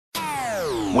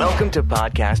Welcome to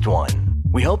Podcast One.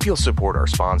 We hope you'll support our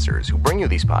sponsors who bring you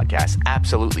these podcasts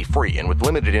absolutely free and with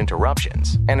limited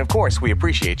interruptions. And of course, we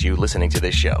appreciate you listening to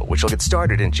this show, which will get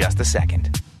started in just a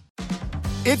second.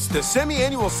 It's the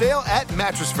semi-annual sale at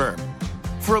Mattress Firm.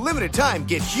 For a limited time,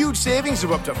 get huge savings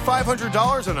of up to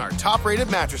 $500 on our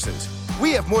top-rated mattresses.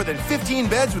 We have more than 15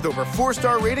 beds with over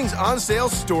 4-star ratings on sale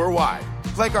store-wide.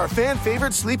 Like our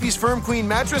fan-favorite Sleepy's Firm Queen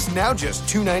mattress, now just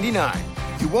 $299.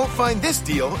 You won't find this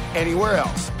deal anywhere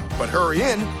else. But hurry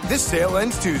in, this sale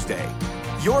ends Tuesday.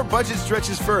 Your budget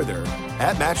stretches further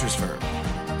at Mattress Firm.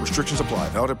 Restrictions apply.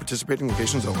 Valid at participating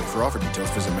locations only. For offer details,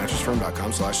 visit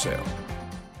mattressfirm.com/sale.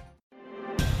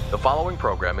 The following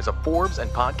program is a Forbes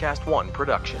and Podcast One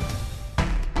production.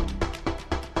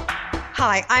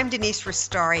 Hi, I'm Denise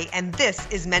Ristori, and this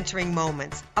is Mentoring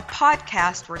Moments, a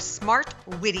podcast where smart,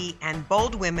 witty, and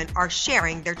bold women are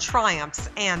sharing their triumphs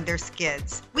and their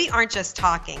skids. We aren't just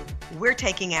talking, we're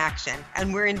taking action,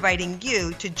 and we're inviting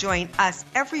you to join us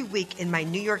every week in my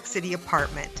New York City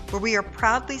apartment, where we are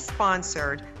proudly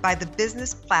sponsored by the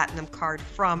Business Platinum Card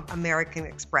from American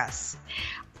Express.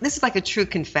 This is like a true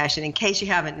confession, in case you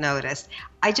haven't noticed.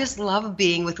 I just love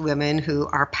being with women who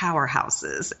are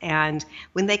powerhouses. And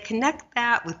when they connect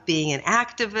that with being an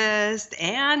activist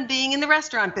and being in the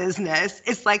restaurant business,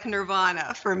 it's like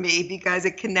nirvana for me because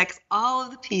it connects all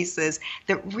of the pieces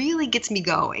that really gets me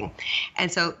going.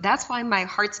 And so that's why my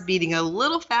heart's beating a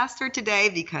little faster today,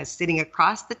 because sitting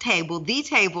across the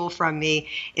table from me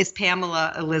is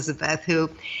Pamela Elizabeth, who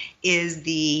is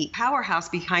the powerhouse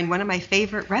behind one of my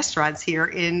favorite restaurants here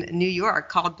in New York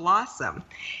called Blossom.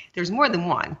 There's more than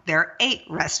one. There are 8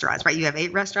 restaurants, right? You have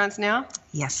 8 restaurants now?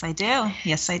 Yes, I do.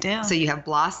 Yes, I do. So you have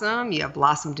Blossom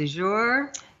du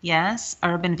Jour. Yes,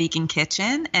 Urban Vegan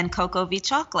Kitchen and Cocoa V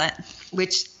Chocolate.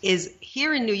 Which is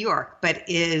here in New York, but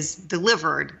is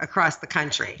delivered across the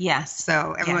country. Yes.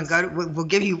 So everyone we'll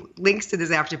give you links to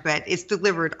this after, but it's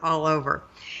delivered all over.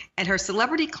 And her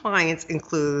celebrity clients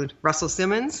include Russell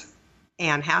Simmons,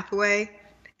 Anne Hathaway,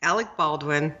 Alec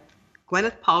Baldwin,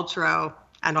 Gwyneth Paltrow,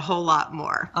 and a whole lot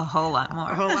more. A whole lot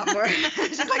more. A whole lot more.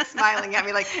 She's like smiling at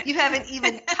me like, you haven't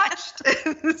even touched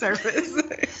the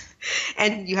surface.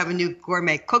 And you have a new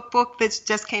gourmet cookbook that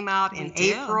just came out in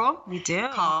April. We do.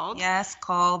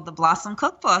 Called the Blossom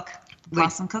Cookbook.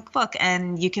 Blossom Cookbook.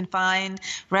 And you can find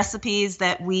recipes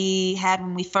that we had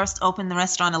when we first opened the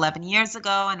restaurant 11 years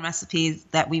ago and recipes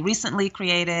that we recently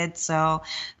created. So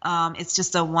it's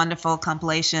just a wonderful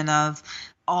compilation of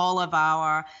all of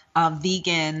our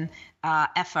vegan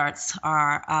efforts,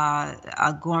 our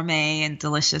gourmet and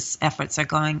delicious efforts have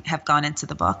gone into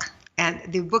the book. And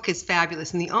the book is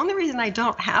fabulous. And the only reason I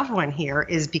don't have one here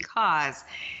is because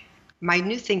my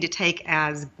new thing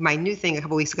a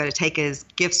couple weeks ago to take as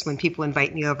gifts when people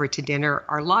invite me over to dinner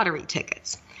are lottery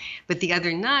tickets. But the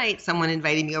other night, someone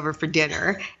invited me over for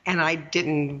dinner, and I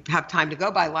didn't have time to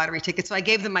go buy lottery tickets, so I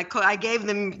gave them my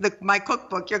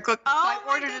cookbook, your cookbook. So I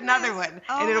ordered another one,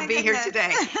 and it'll be here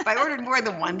today. But I ordered more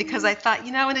than one because I thought,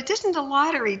 in addition to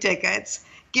lottery tickets,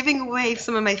 giving away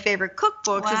some of my favorite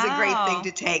cookbooks is a great thing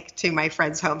to take to my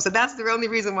friends' home. So that's the only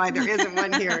reason why there isn't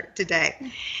one here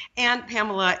today. And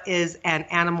Pamela is an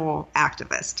animal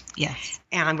activist. Yes.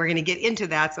 And we're going to get into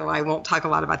that, so I won't talk a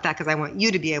lot about that because I want you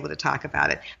to be able to talk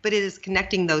about it. But it is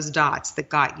connecting those dots that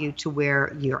got you to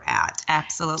where you're at.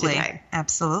 Absolutely. Today.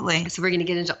 Absolutely. So we're going to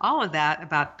get into all of that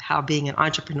about how being an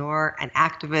entrepreneur, an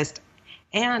activist,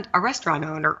 and a restaurant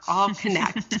owner all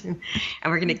connect. And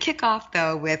we're going to kick off,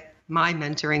 though, with my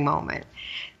mentoring moment.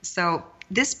 So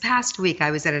this past week,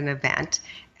 I was at an event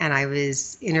and I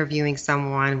was interviewing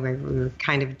someone where we were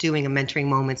kind of doing a Mentoring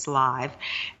Moments live.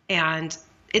 And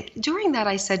during that,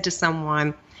 I said to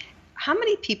someone, how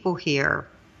many people here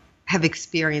have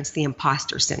experienced the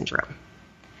imposter syndrome?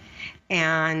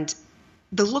 And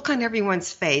the look on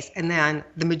everyone's face, and then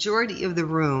the majority of the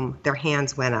room, their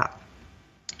hands went up.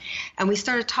 And we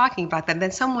started talking about that. And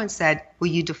then someone said, will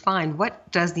you define what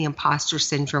does the imposter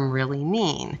syndrome really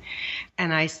mean?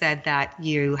 And I said that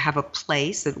you have a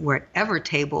place at whatever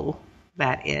table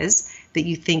that is that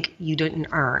you think you didn't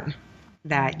earn,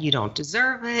 that you don't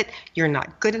deserve it, you're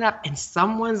not good enough, and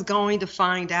someone's going to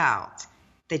find out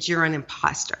that you're an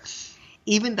imposter,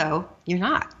 even though you're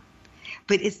not.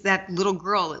 But it's that little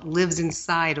girl that lives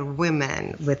inside of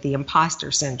women with the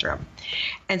imposter syndrome.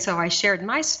 And so I shared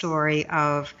my story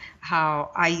of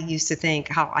how I used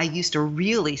to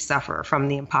really suffer from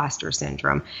the imposter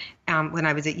syndrome. When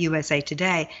I was at USA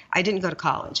Today, I didn't go to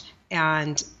college.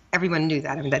 And everyone knew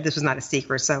that. I mean, that this was not a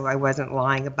secret, so I wasn't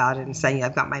lying about it and saying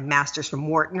I've got my master's from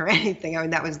Wharton or anything. I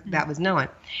mean, that was known.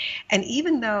 And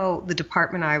even though the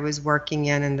department I was working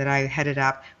in and that I headed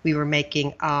up, we were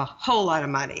making a whole lot of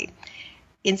money,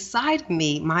 inside of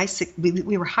me,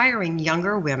 we were hiring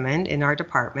younger women in our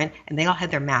department, and they all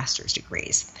had their master's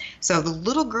degrees. So the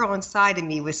little girl inside of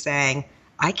me was saying,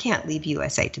 I can't leave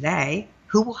USA Today.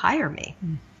 Who will hire me?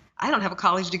 I don't have a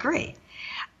college degree.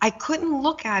 I couldn't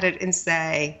look at it and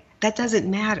say, that doesn't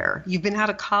matter. You've been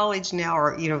out of college now,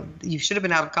 or you should have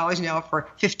been out of college now for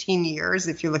 15 years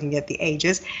if you're looking at the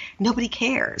ages. Nobody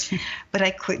cares. But I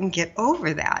couldn't get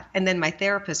over that. And then my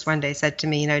therapist one day said to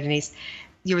me, Denise,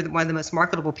 you're one of the most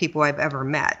marketable people I've ever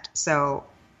met. So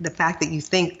the fact that you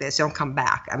think this, don't come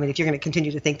back. I mean, if you're going to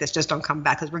continue to think this, just don't come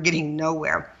back, because we're getting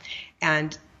nowhere.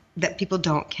 And that people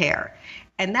don't care.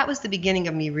 And that was the beginning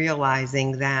of me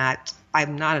realizing that I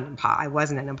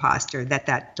wasn't an imposter,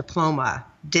 that diploma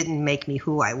didn't make me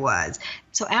who I was.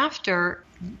 So after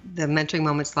the Mentoring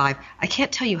Moments Live, I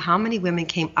can't tell you how many women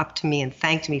came up to me and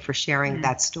thanked me for sharing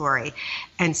that story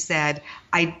and said,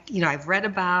 I've read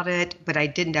about it, but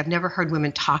I've never heard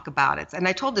women talk about it. And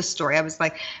I told this story. I was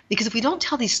like, because if we don't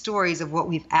tell these stories of what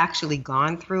we've actually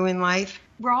gone through in life,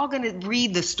 we're all going to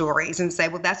read the stories and say,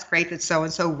 well, that's great that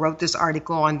so-and-so wrote this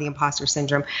article on the imposter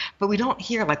syndrome. But we don't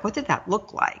hear, what did that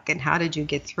look like? And how did you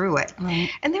get through it? Right.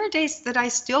 And there are days that I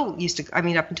still used to,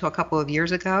 up until a couple of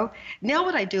years ago. Now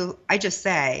what I do, I just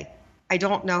say, I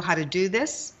don't know how to do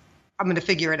this. I'm going to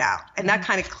figure it out. And that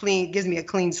kind of gives me a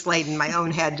clean slate in my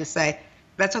own head to say,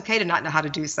 that's okay to not know how to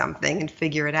do something and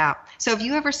figure it out. So have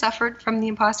you ever suffered from the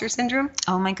imposter syndrome?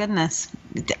 Oh my goodness.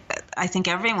 I think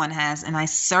everyone has, and I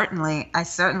certainly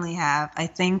have. I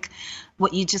think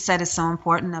what you just said is so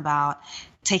important about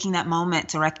taking that moment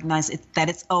to recognize that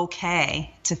it's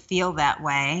okay to feel that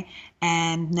way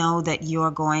and know that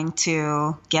you're going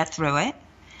to get through it.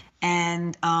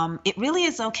 And it really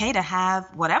is okay to have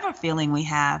whatever feeling we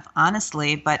have,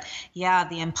 honestly. But yeah,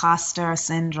 the imposter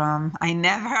syndrome, I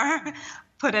never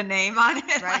put a name on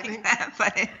it like that,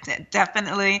 but it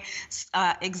definitely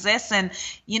exists. And,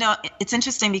 it's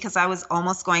interesting because I was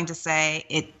almost going to say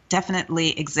it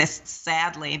definitely exists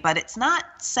sadly, but it's not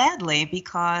sadly,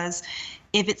 because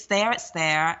if it's there, it's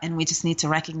there, and we just need to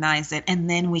recognize it, and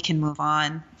then we can move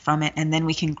on from it, and then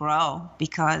we can grow,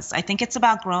 because I think it's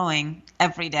about growing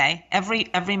every day.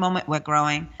 Every moment we're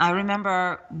growing. I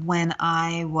remember when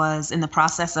I was in the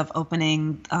process of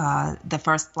opening the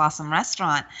first Blossom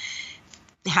restaurant,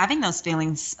 having those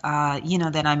feelings,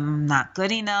 that I'm not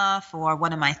good enough, or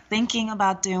what am I thinking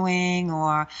about doing,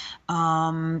 or,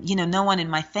 no one in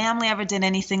my family ever did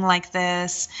anything like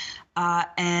this. But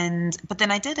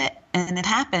then I did it, and it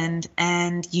happened,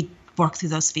 and you work through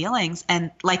those feelings.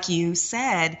 And like you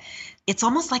said, it's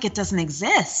almost like it doesn't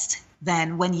exist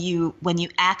then when you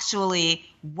actually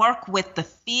work with the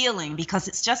feeling, because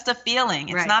it's just a feeling.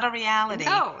 It's not a reality.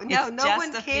 No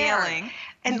one cares. Feeling.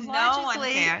 And no one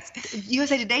cares.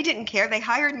 USA Today didn't care. They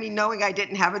hired me knowing I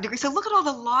didn't have a degree. So look at all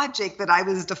the logic that I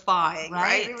was defying,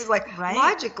 right? It was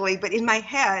logically, but in my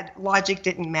head, logic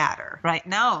didn't matter. Right.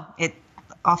 No, it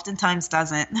oftentimes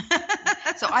doesn't.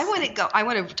 So I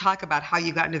want to talk about how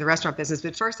you got into the restaurant business,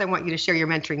 but first I want you to share your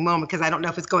mentoring moment, because I don't know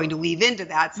if it's going to weave into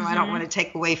that, so I don't want to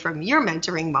take away from your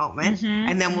mentoring moment,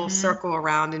 and then we'll circle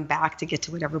around and back to get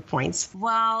to whatever points.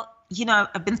 Well,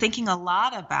 I've been thinking a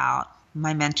lot about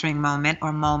my mentoring moment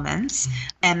or moments,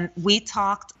 and we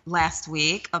talked last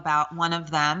week about one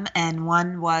of them, and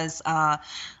one was a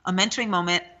mentoring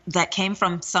moment that came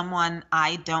from someone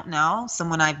I don't know,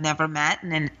 someone I've never met,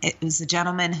 and it was a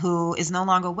gentleman who is no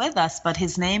longer with us, but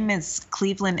his name is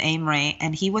Cleveland Amory,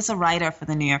 and he was a writer for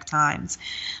the New York Times.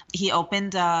 He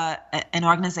opened an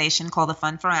organization called the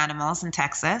Fund for Animals in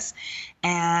Texas,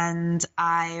 and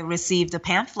I received a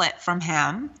pamphlet from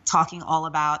him talking all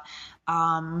about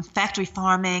factory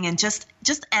farming and just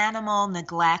animal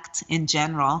neglect in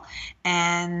general.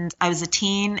 And I was a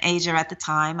teenager at the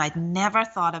time. I'd never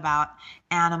thought about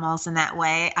animals in that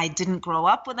way. I didn't grow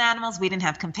up with animals. We didn't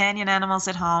have companion animals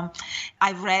at home.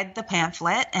 I read the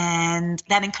pamphlet, and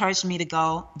that encouraged me to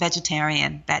go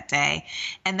vegetarian that day.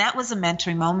 And that was a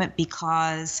mentoring moment,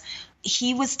 because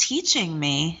he was teaching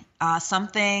me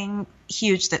something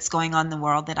huge that's going on in the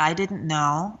world that I didn't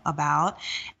know about,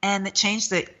 and that changed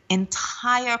the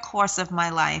entire course of my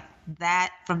life.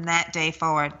 That from that day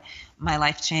forward, my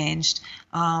life changed.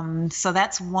 So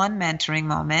that's one mentoring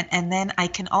moment. And then I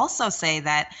can also say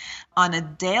that on a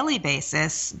daily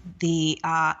basis, the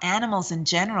animals in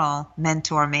general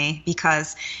mentor me,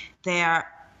 because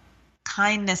their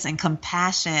kindness and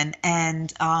compassion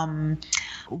and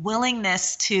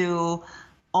willingness to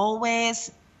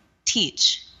always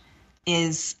teach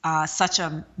is such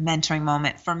a mentoring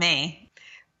moment for me.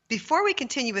 Before we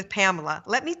continue with Pamela,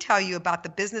 let me tell you about the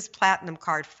Business Platinum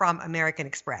card from American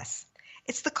Express.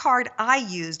 It's the card I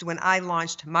used when I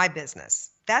launched my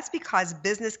business. That's because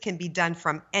business can be done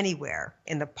from anywhere,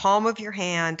 in the palm of your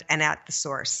hand and at the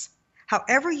source.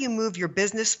 However you move your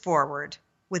business forward,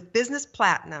 with Business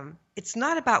Platinum, it's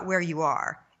not about where you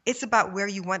are. It's about where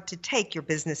you want to take your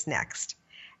business next.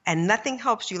 And nothing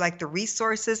helps you like the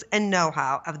resources and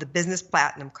know-how of the Business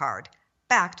Platinum card,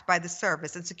 backed by the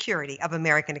service and security of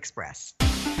American Express.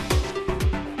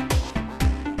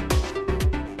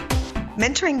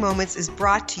 Mentoring Moments is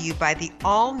brought to you by the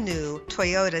all-new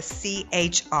Toyota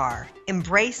CHR.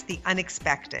 Embrace the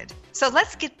unexpected. So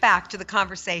let's get back to the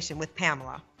conversation with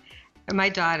Pamela. My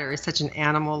daughter is such an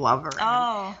animal lover.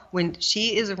 Oh. When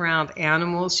she is around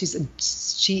animals,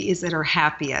 she is at her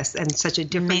happiest and such a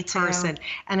different person.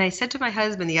 And I said to my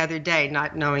husband the other day,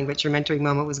 not knowing what your mentoring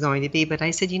moment was going to be, but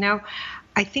I said,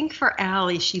 I think for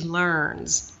Allie, she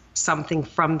learns something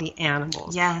from the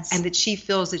animals. Yes. And that she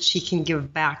feels that she can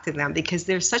give back to them because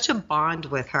there's such a bond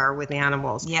with her, with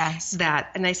animals. Yes.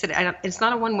 And I said, it's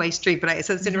not a one-way street, but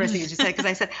so it's interesting what you said, because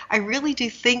I said, I really do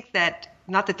think that,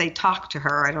 not that they talk to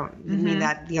her, I don't mean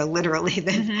that literally,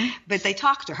 but they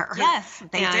talk to her. Yes,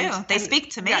 they do. They speak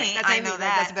to me. Yes, I know that.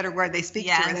 That's a better word. They speak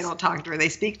to her. They don't talk to her. They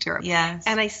speak to her. Yes.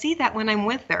 And I see that when I'm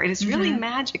with her. It is really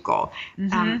magical.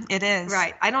 It is.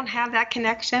 Right. I don't have that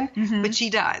connection, but she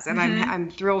does. And I'm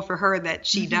thrilled for her that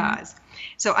she does.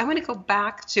 So I'm going to go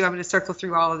back to, I'm going to circle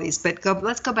through all of these, but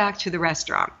let's go back to the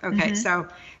restaurant. Okay. So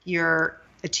you're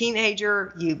a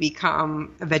teenager, you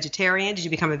become a vegetarian. Did you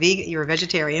become a vegan? You're a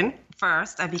vegetarian.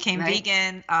 First, I became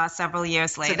vegan several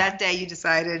years later. So that day you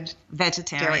decided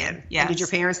vegetarian. Yes. And did your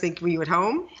parents think, were you at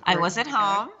home? I was at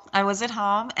home. I was at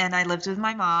home and I lived with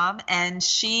my mom, and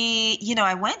she,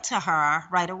 I went to her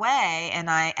right away and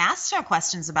I asked her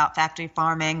questions about factory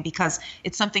farming because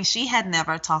it's something she had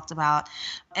never talked about.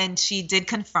 And she did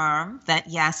confirm that,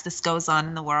 yes, this goes on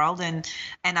in the world. And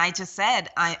I just said,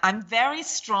 I'm very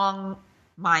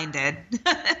strong-minded.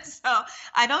 So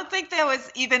I don't think there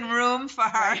was even room for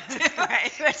her to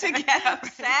get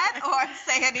upset or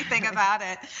say anything about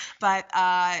it. But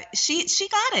she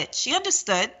got it. She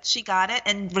understood. She got it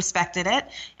and respected it.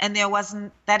 And there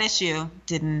wasn't, that issue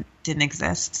didn't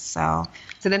exist. So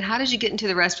then how did you get into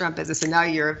the restaurant business? And now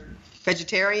you're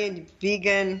vegetarian,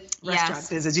 vegan, restaurant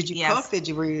business. Did you cook?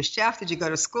 Were you a chef? Did you go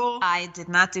to school? I did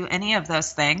not do any of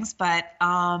those things, but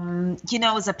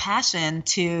it was a passion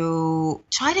to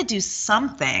try to do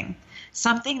something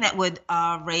that would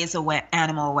raise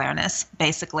animal awareness,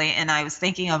 basically. And I was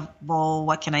thinking of, well,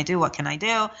 what can I do? What can I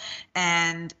do?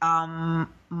 And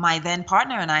my then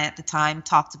partner and I at the time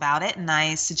talked about it, and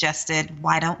I suggested,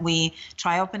 why don't we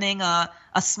try opening a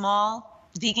small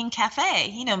vegan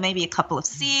cafe, maybe a couple of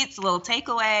seats, a little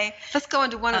takeaway. Let's go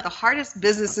into one of the hardest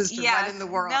businesses to run in the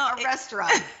world, a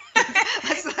restaurant.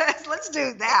 Let's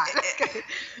do that.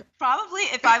 Probably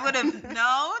if I would have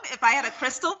known, if I had a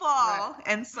crystal ball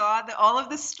and saw all of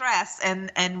the stress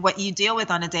and what you deal with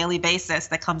on a daily basis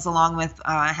that comes along with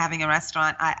having a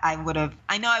restaurant, I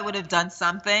know I would have done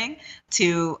something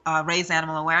to raise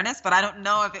animal awareness, but I don't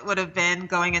know if it would have been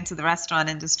going into the restaurant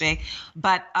industry.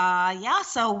 But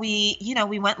so we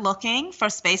went looking for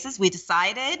spaces. We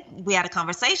decided, we had a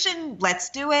conversation, let's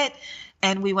do it.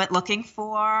 And we went looking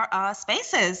for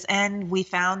spaces, and we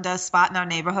found a spot in our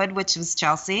neighborhood, which was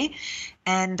Chelsea.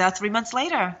 And 3 months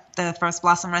later, the first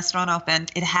Blossom restaurant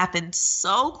opened. It happened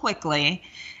so quickly,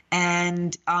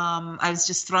 and I was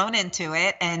just thrown into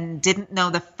it and didn't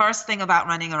know the first thing about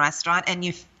running a restaurant. And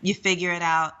you figure it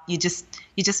out. You just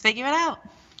figure it out.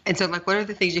 And so, what are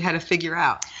the things you had to figure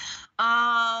out?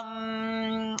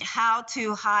 How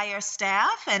to hire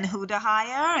staff and who to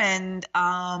hire, and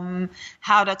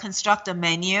how to construct a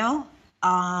menu.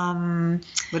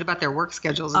 What about their work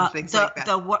schedules and things like that?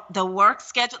 The work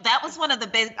schedule, that was one of the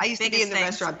biggest things. I used to be in the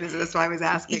restaurant business, that's why I was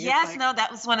asking. Yes,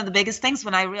 that was one of the biggest things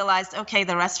when I realized, okay,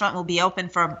 the restaurant will be open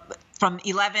from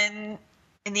 11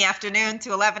 in the afternoon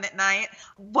to 11 at night.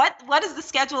 What is the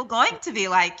schedule going to be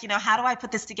like? How do I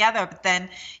put this together? But then,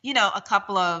 a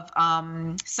couple of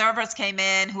servers came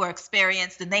in who are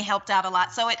experienced, and they helped out a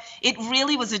lot. So it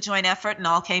really was a joint effort and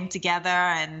all came together.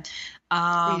 And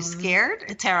were you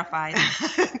scared? Terrified.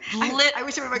 I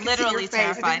wish everybody could see your face.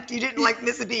 Terrified. You didn't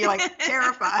miss it, you're like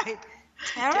terrified.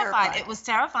 Terrified. It was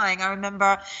terrifying. I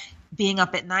remember being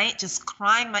up at night, just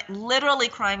literally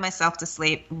crying myself to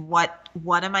sleep. What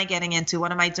am I getting into?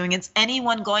 What am I doing? Is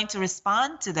anyone going to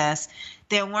respond to this?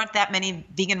 There weren't that many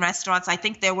vegan restaurants. I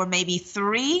think there were maybe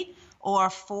 3 or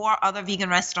 4 other vegan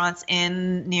restaurants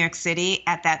in New York City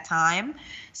at that time.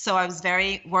 So I was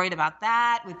very worried about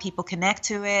that. Would people connect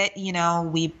to it?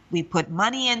 We put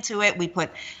money into it. We put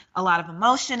a lot of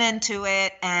emotion into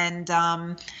it. And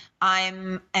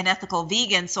I'm an ethical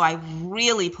vegan, so I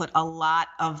really put a lot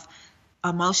of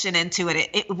emotion into it.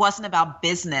 It wasn't about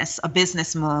a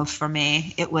business move for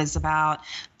me. It was about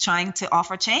trying to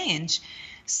offer change.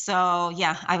 So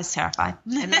yeah, I was terrified.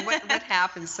 And then what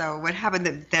happened? So what happened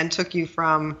that then took you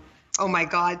from, oh my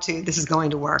God, to this is going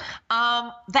to work?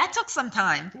 That took some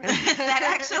time. That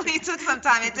actually took some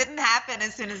time. It didn't happen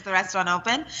as soon as the restaurant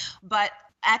opened, but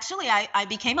actually, I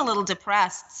became a little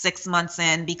depressed 6 months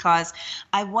in because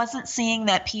I wasn't seeing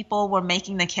that people were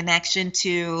making the connection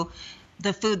to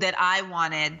the food that I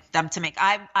wanted them to make.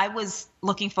 I was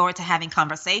looking forward to having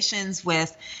conversations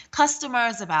with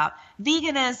customers about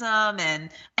veganism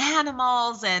and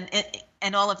animals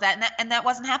and all of that. And that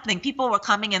wasn't happening. People were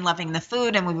coming and loving the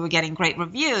food, and we were getting great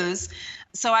reviews.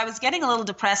 So I was getting a little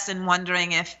depressed and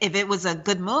wondering if it was a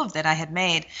good move that I had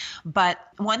made. But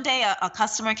one day a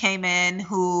customer came in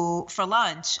for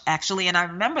lunch, actually, and I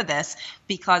remember this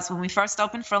because when we first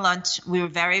opened for lunch, we were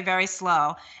very, very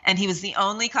slow, and he was the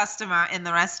only customer in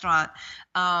the restaurant.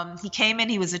 He came in,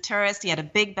 he was a tourist, he had a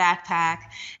big backpack,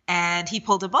 and he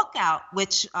pulled a book out,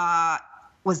 which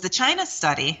was the China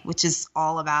study, which is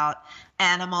all about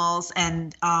animals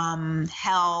and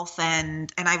health.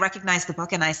 And I recognized the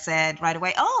book, and I said right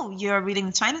away, "Oh, you're reading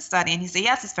the China study?" And he said,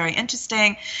 "Yes, it's very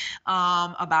interesting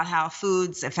about how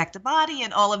foods affect the body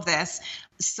and all of this."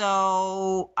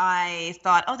 So I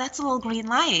thought, oh, that's a little green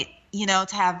light,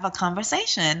 to have a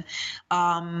conversation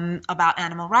about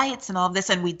animal rights and all of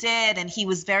this. And we did. And he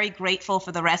was very grateful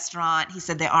for the restaurant. He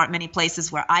said, there aren't many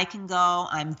places where I can go.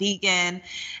 I'm vegan.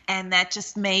 And that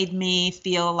just made me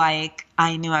feel like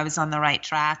I knew I was on the right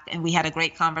track. And we had a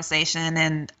great conversation.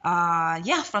 And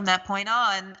from that point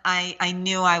on, I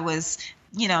knew I was,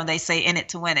 they say in it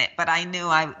to win it. But I knew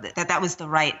that was the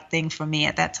right thing for me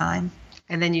at that time.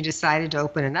 And then you decided to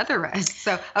open another restaurant.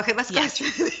 So, okay, let's go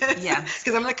through this. Yeah.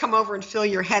 Because I'm going to come over and fill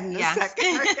your head in a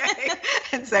second. Okay.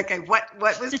 And second, what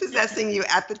was possessing you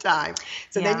at the time?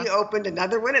 So then you opened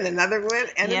another one and another one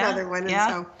and another one. And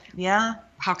so,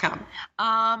 how come?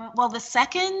 Well, the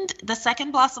second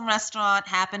Blossom restaurant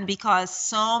happened because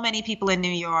so many people in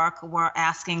New York were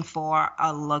asking for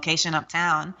a location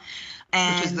uptown.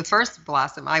 Which was the first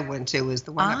Blossom I went to, was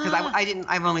the one because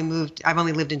I've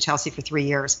only lived in Chelsea for 3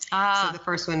 years. So the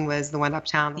first one was the one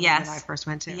uptown, the one that I first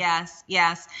went to. Yes.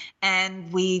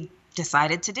 And we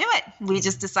decided to do it. We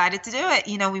just decided to do it.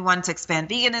 We wanted to expand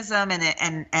veganism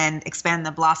and expand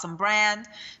the Blossom brand.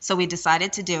 So we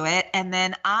decided to do it. And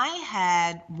then I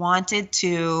had wanted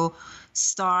to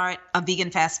start a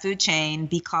vegan fast food chain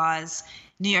because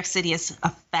New York City is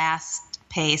a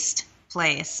fast-paced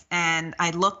place. And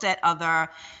I looked at other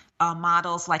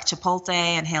models like Chipotle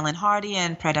and Hale and Hearty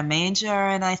and Pret a Manger,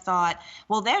 and I thought,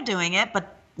 well, they're doing it,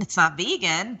 but it's not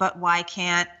vegan, but why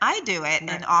can't I do it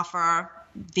and offer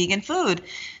vegan food?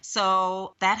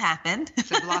 So that happened.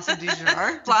 So Blossom du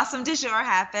Jour. Blossom du Jour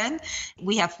happened.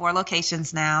 We have 4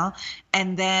 locations now.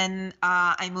 And then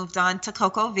I moved on to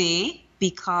Cocoa V,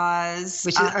 because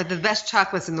which are the best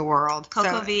chocolates in the world.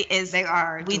 Cocoa V is we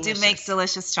do make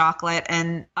delicious chocolate,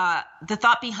 and the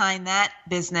thought behind that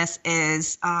business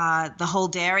is the whole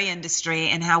dairy industry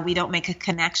and how we don't make a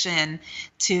connection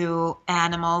to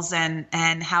animals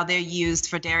and how they're used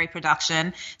for dairy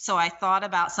production. So I thought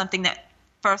about something that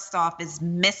first off is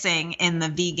missing in the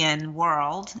vegan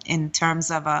world in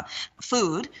terms of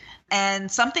food.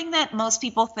 And something that most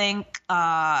people think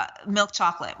milk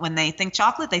chocolate. When they think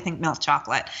chocolate, they think milk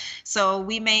chocolate. So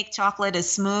we make chocolate as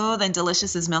smooth and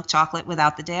delicious as milk chocolate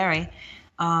without the dairy.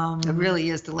 It really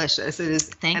is delicious. It is.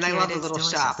 Thank you. I love the little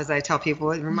shop, as I tell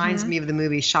people. It reminds me of the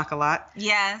movie Chocolat.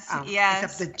 Yes.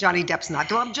 Except that Johnny Depp's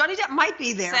not. Well, Johnny Depp might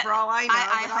be there for all I know.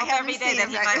 I hope every day that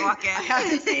he might walk in. I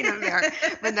haven't seen him there.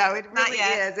 But no, it really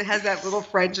is. It has that little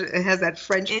French, feel to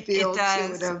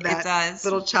it of that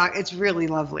little chocolate. It's really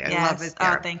lovely. I love it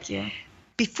there. Oh, thank you.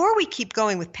 Before we keep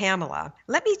going with Pamela,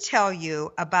 let me tell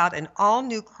you about an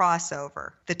all-new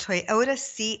crossover, the Toyota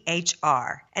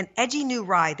CHR, an edgy new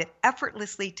ride that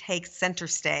effortlessly takes center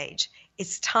stage.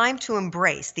 It's time to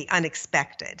embrace the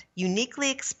unexpected.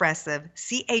 Uniquely expressive,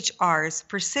 CHR's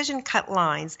precision-cut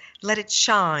lines let it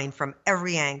shine from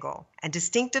every angle, and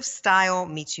distinctive style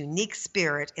meets unique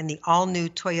spirit in the all-new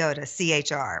Toyota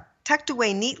CHR. Tucked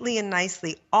away neatly and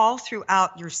nicely all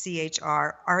throughout your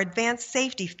CHR are advanced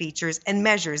safety features and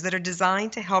measures that are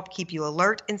designed to help keep you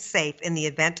alert and safe in the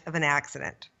event of an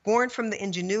accident. Born from the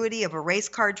ingenuity of a race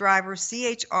car driver,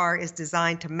 CHR is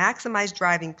designed to maximize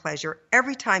driving pleasure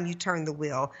every time you turn the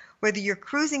wheel, whether you're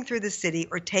cruising through the city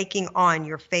or taking on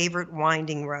your favorite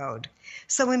winding road.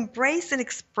 So embrace and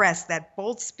express that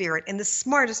bold spirit in the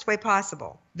smartest way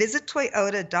possible. Visit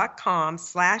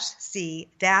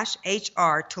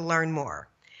toyota.com/C-HR to learn more.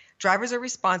 Drivers are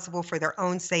responsible for their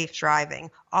own safe driving.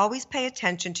 Always pay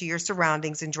attention to your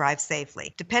surroundings and drive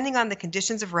safely. Depending on the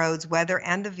conditions of roads, weather,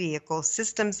 and the vehicle,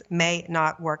 systems may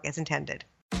not work as intended.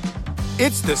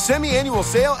 It's the semi-annual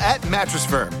sale at Mattress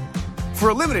Firm. For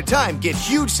a limited time, get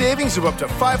huge savings of up to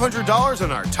 $500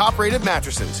 on our top-rated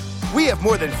mattresses. We have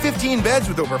more than 15 beds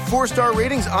with over 4-star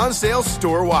ratings on sale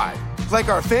store-wide. Like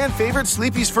our fan-favorite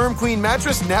Sleepy's Firm Queen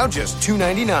mattress, now just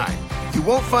 $299. You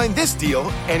won't find this deal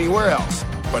anywhere else.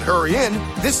 But hurry in,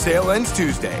 this sale ends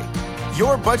Tuesday.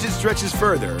 Your budget stretches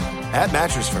further at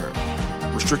Mattress Firm.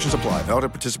 Restrictions apply. Valid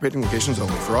at participating locations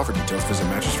only. For offer details, visit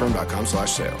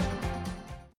mattressfirm.com/sale.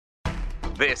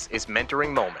 This is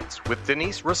Mentoring Moments with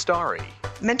Denise Rostari.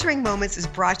 Mentoring Moments is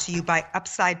brought to you by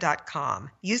Upside.com.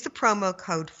 Use the promo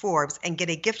code Forbes and get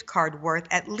a gift card worth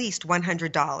at least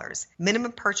 $100.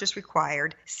 Minimum purchase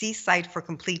required. See site for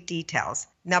complete details.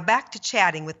 Now back to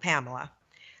chatting with Pamela.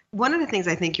 One of the things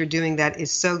I think you're doing that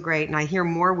is so great, and I hear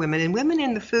more women, and women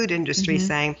in the food industry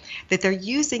saying that they're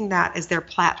using that as their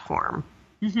platform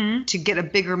to get a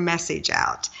bigger message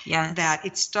out. Yes. That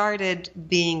it started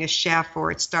being a chef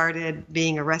or it started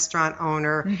being a restaurant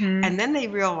owner, and then they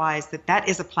realized that that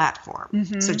is a platform.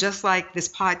 So just like this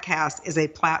podcast is a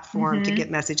platform to get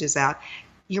messages out,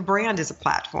 your brand is a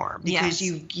platform because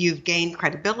you've gained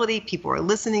credibility. People are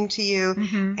listening to you,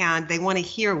 and they want to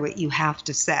hear what you have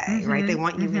to say, right? They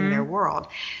want you in their world.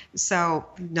 So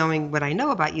knowing what I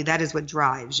know about you, that is what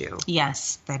drives you.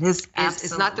 Yes, that is absolutely.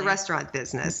 It's not the restaurant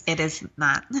business. It is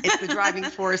not. It's the driving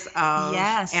force of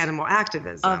animal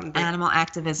activism. Animal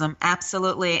activism,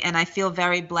 absolutely. And I feel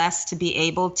very blessed to be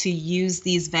able to use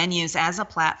these venues as a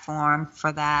platform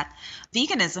for that.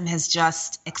 Veganism has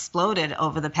just exploded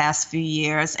over the past few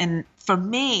years. And for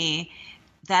me,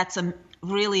 that's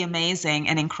really amazing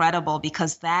and incredible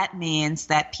because that means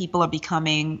that people are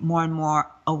becoming more and more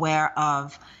aware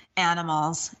of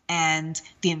animals and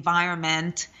the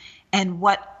environment and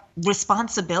what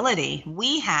responsibility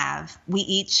we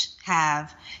each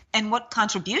have, and what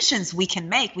contributions we can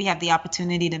make. We have the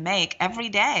opportunity to make every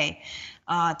day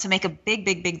to make a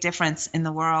big difference in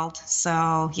the world.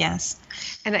 So, yes.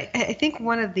 And I think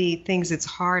one of the things that's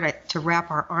hard to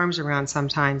wrap our arms around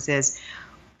sometimes is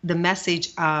the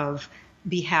message of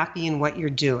be happy in what you're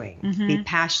doing, be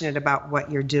passionate about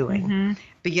what you're doing.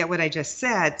 But yet what I just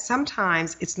said,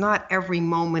 sometimes it's not every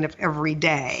moment of every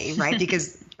day, right?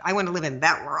 Because I want to live in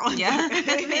that world. Yeah, me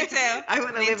too. I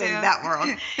want to live in that world.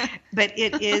 But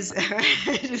it is,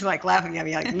 just like laughing at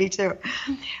me, like, me too.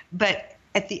 But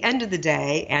at the end of the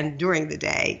day and during the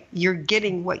day, you're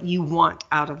getting what you want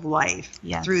out of life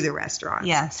through the restaurant.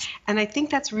 Yes. And I think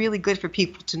that's really good for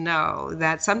people to know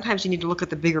that sometimes you need to look at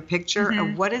the bigger picture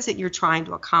of what is it you're trying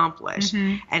to accomplish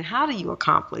and how do you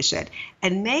accomplish it.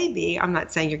 And maybe, I'm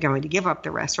not saying you're going to give up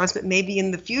the restaurants, but maybe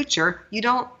in the future you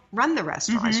don't run the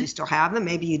restaurants. You still have them.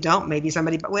 Maybe you don't. Maybe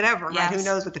somebody, but whatever. Right? Who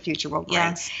knows what the future will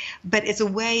bring. But it's a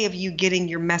way of you getting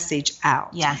your message out.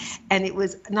 Yes. And it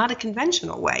was not a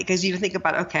conventional way because you think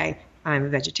about, okay, I'm a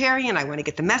vegetarian. I want to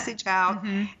get the message out.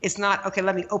 It's not, okay,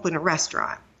 let me open a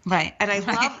restaurant. Right. And I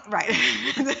love,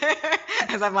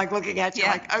 as I'm like looking at you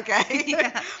like,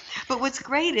 okay. But what's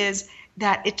great is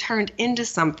that it turned into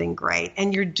something great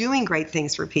and you're doing great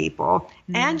things for people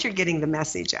and you're getting the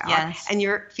message out and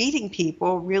you're feeding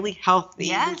people really healthy,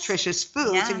 nutritious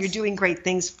foods and you're doing great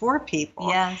things for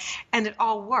people. And it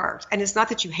all works. And it's not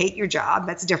that you hate your job.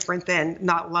 That's different than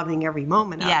not loving every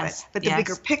moment of it. But the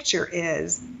bigger picture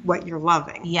is what you're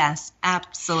loving. Yes,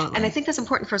 absolutely. And I think that's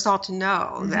important for us all to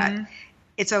know that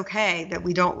it's okay that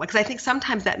we don't, because I think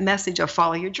sometimes that message of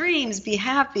follow your dreams, be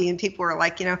happy, and people are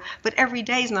like, but every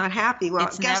day is not happy. Well,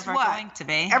 it's guess never what? Going to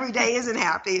be. Every day isn't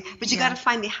happy, but you got to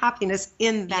find the happiness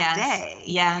in that day.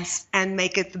 Yes. And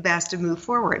make it the best and move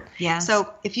forward. Yes.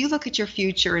 So if you look at your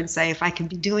future and say, if I can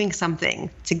be doing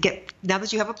something to get, now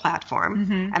that you have a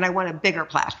platform, and I want a bigger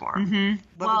platform,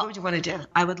 what would you want to do?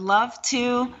 I would love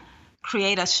to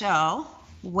create a show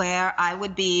where I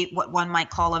would be what one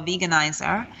might call a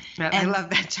veganizer. I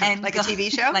love that term. Like a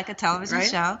TV show? Like a television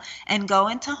show. And go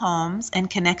into homes and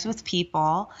connect with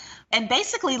people and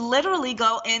basically literally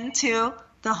go into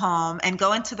the home and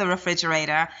go into the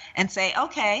refrigerator and say,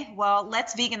 okay, well,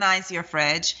 let's veganize your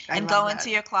fridge and go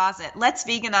into your closet. Let's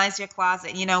veganize your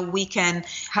closet. We can.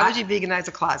 How would you veganize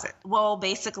a closet? Well,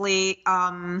 basically,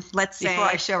 let's say. Before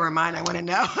I show her mine, I want to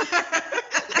know.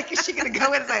 Like, is she going to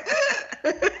go in and say,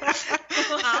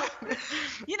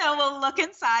 we'll look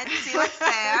inside and see what's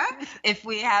there. If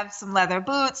we have some leather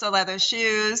boots or leather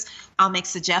shoes, I'll make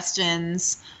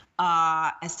suggestions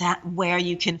as to where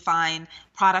you can find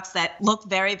products that look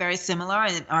very, very similar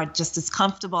and are just as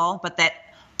comfortable, but that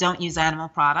don't use animal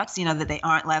products, that they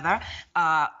aren't leather.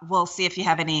 We'll see if you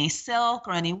have any silk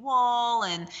or any wool,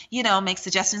 and, make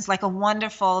suggestions. Like a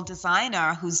wonderful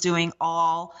designer who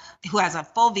has a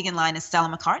full vegan line is Stella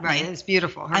McCartney. Right, it's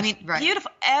beautiful.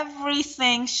 Beautiful.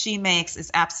 Everything she makes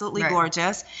is absolutely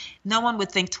gorgeous. No one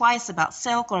would think twice about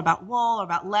silk or about wool or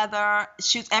about leather.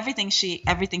 Everything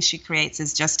she creates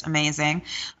is just amazing.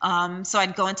 So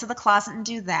I'd go into the closet and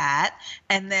do that.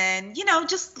 And then,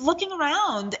 just looking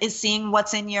around is seeing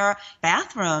what's in your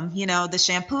bathroom. The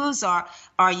shampoos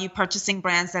are you purchasing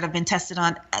brands that have been tested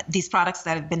on these products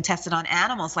that have been tested on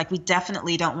animals? Like, we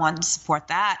definitely don't want to support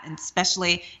that. And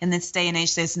especially in this day and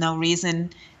age, there's no reason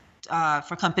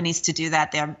for companies to do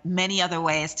that. There are many other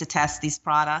ways to test these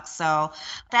products. So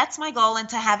that's my goal, and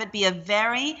to have it be a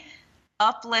very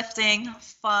uplifting,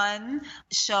 fun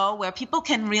show where people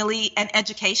can really, and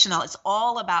educational. It's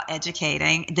all about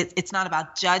educating. It's not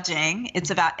about judging. It's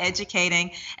about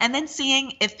educating, and then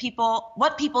seeing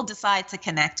what people decide to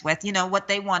connect with, what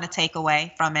they want to take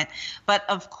away from it. But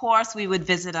of course, we would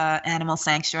visit an animal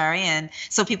sanctuary, and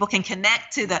so people can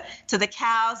connect to the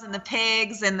cows and the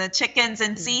pigs and the chickens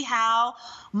and see how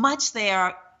much they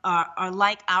are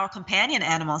like our companion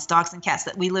animals, dogs and cats,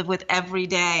 that we live with every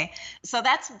day. So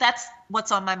that's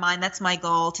what's on my mind. That's my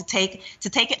goal, to take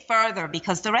it further,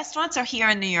 because the restaurants are here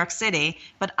in New York City,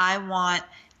 but I want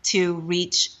to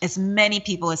reach as many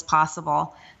people as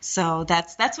possible. So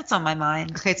that's what's on my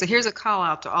mind. Okay, so here's a call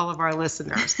out to all of our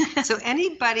listeners. So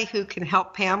anybody who can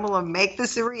help Pamela make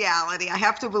this a reality, I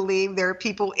have to believe there are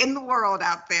people in the world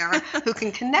out there who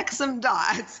can connect some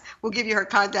dots. We'll give you her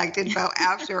contact info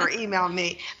after, or email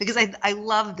me, because I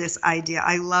love this idea.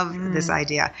 I love this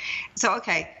idea. So,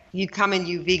 okay. You come and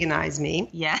you veganize me.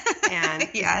 Yeah. And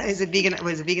yes. Was it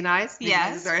veganized?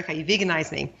 Yes. Okay, you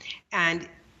veganize me. And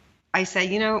I say,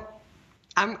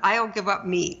 I'll give up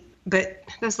meat, but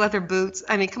those leather boots,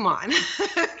 I mean, come on.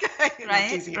 Okay,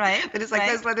 right. But it's like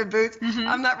those leather boots,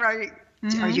 I'm not right.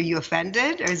 Are you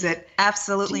offended? Or is it?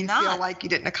 Absolutely not. Do you feel like you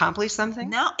didn't accomplish something?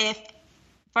 No,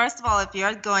 first of all, if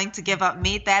you're going to give up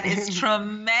meat, that is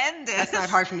tremendous. That's not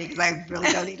hard for me, because I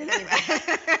really don't eat it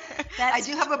anyway. I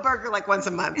do have a burger like once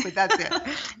a month, but that's it.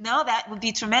 No, that would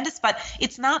be tremendous. But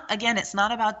it's not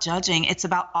about judging. It's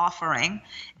about offering.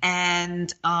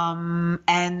 And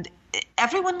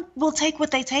everyone will take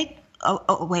what they take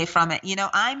away from it.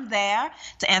 I'm there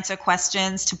to answer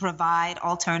questions, to provide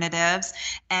alternatives,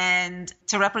 and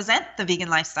to represent the vegan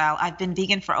lifestyle. I've been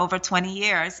vegan for over 20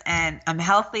 years, and I'm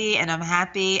healthy and I'm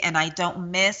happy, and I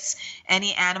don't miss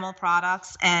any animal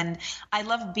products. And I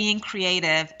love being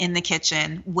creative in the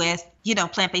kitchen with,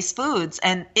 plant-based foods.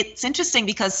 And it's interesting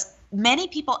because many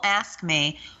people ask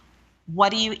me, what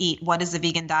do you eat? What is a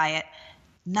vegan diet?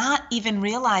 Not even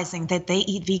realizing that they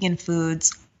eat vegan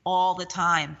foods all the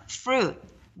time. Fruit,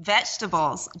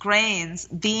 vegetables, grains,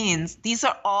 beans, these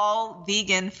are all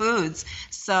vegan foods.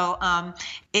 So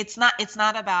it's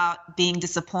not about being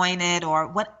disappointed, or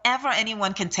whatever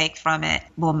anyone can take from it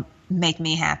will make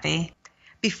me happy.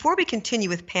 Before we continue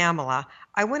with Pamela,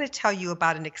 I want to tell you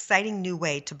about an exciting new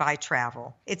way to buy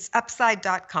travel. It's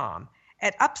Upside.com.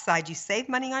 At Upside, you save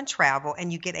money on travel,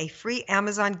 and you get a free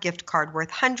Amazon gift card worth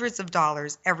hundreds of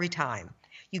dollars every time.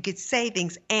 You get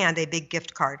savings and a big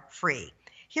gift card free.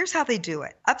 Here's how they do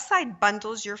it. Upside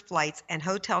bundles your flights and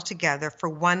hotel together for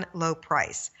one low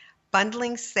price.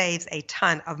 Bundling saves a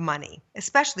ton of money,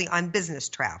 especially on business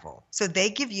travel. So they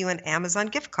give you an Amazon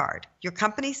gift card. Your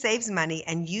company saves money,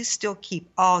 and you still keep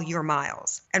all your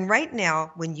miles. And right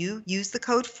now, when you use the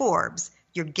code Forbes,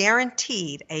 you're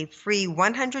guaranteed a free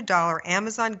 $100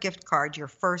 Amazon gift card your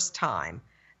first time.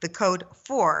 The code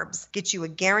Forbes gets you a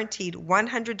guaranteed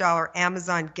 $100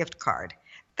 Amazon gift card.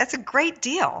 That's a great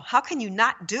deal. How can you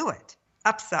not do it?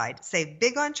 Upside, save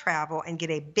big on travel and get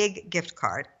a big gift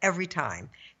card every time.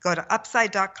 Go to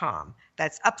Upside.com.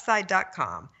 That's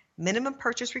Upside.com. Minimum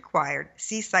purchase required.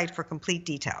 See site for complete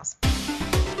details.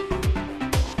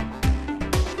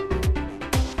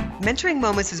 Mentoring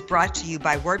Moments is brought to you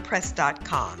by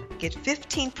WordPress.com. Get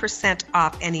 15%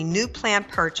 off any new plan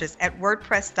purchase at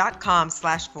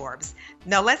WordPress.com/Forbes.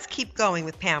 Now let's keep going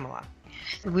with Pamela.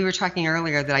 We were talking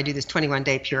earlier that I do this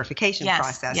 21-day purification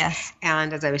process. Yes.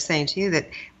 And as I was saying to you, that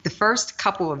the first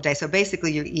couple of days, so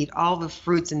basically you eat all the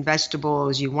fruits and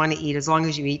vegetables you want to eat, as long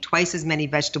as you eat twice as many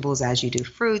vegetables as you do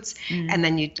fruits. And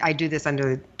then I do this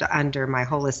under my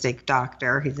holistic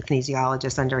doctor. He's a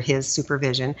kinesiologist, under his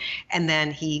supervision. And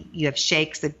then you have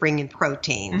shakes that bring in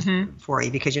protein for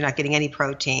you, because you're not getting any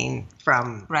protein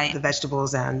from the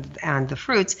vegetables and the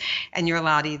fruits. And you're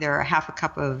allowed either a half a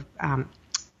cup of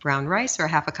brown rice or a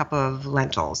half a cup of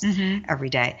lentils every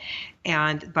day.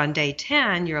 And on day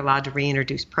 10, you're allowed to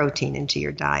reintroduce protein into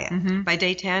your diet. By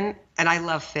day 10, and I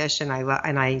love fish and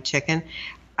I eat chicken.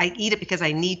 I eat it because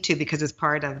I need to, because it's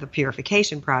part of the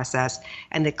purification process,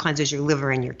 and it cleanses your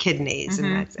liver and your kidneys,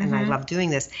 and I love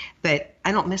doing this, but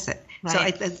I don't miss it.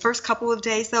 Right. So the first couple of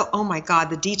days, though, oh my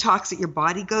God, the detox that your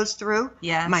body goes through,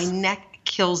 my neck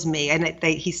kills me. And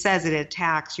he says it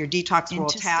attacks, your detox will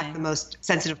attack the most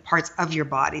sensitive parts of your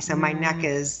body. So my neck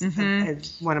is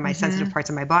one of my sensitive parts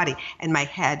of my body, and my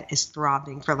head is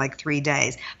throbbing for like 3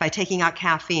 days. By taking out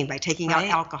caffeine, by taking out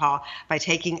alcohol, by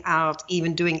taking out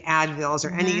even doing Advils or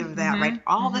any of that, right?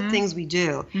 All the things we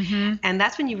do. And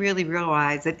that's when you really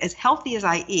realize that as healthy as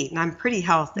I eat, and I'm pretty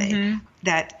healthy,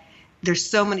 that there's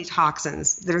so many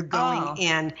toxins that are going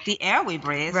in. The air we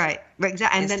breathe. Right,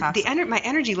 exactly. And then my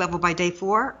energy level by day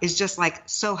 4 is just like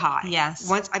so high. Yes.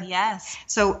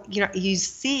 So, you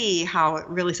see how it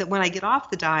really, so when I get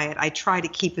off the diet, I try to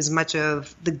keep as much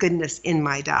of the goodness in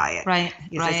my diet. Right.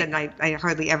 As I said, I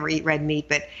hardly ever eat red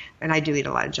meat, and I do eat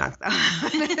a lot of junk though.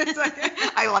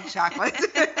 I love chocolate.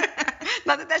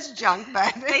 Not that that's junk,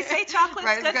 but they say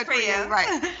chocolate's good for you.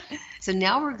 Right. So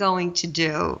now we're going to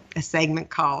do a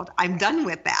segment called I'm Done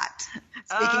With That.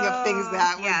 Speaking of things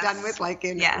that we're done with, like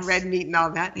in red meat and all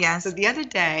that. Yes. So the other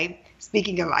day,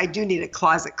 speaking of, I do need a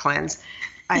closet cleanse.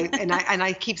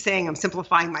 I keep saying I'm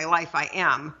simplifying my life. I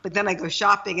am. But then I go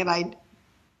shopping and I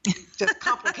just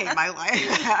complicate my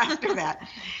life after that.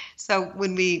 So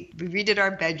when we redid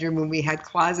our bedroom, when we had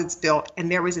closets built,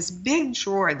 and there was this big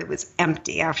drawer that was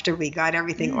empty after we got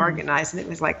everything organized, and it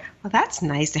was like, well, that's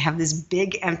nice to have this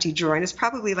big empty drawer, and it's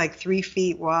probably like 3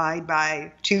 feet wide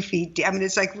by 2 feet deep. I mean,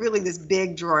 it's like really this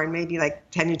big drawer, and maybe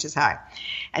like 10 inches high,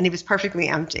 and it was perfectly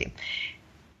empty.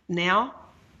 Now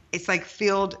it's like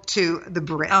filled to the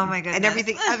brim. Oh my goodness.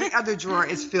 And every other drawer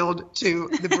is filled to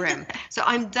the brim. So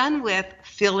I'm done with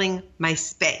filling my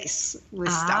space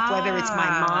with stuff, whether it's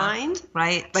my mind,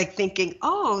 right? Like thinking,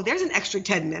 oh, there's an extra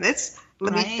 10 minutes.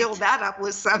 Let me fill that up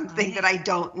with something that I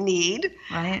don't need,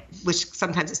 right? Which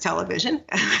sometimes is television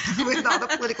with all the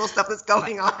political stuff that's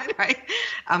going on, right?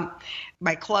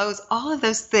 My clothes, all of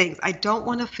those things. I don't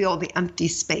want to fill the empty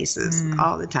spaces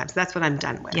all the time. So that's what I'm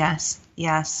done with. Yes.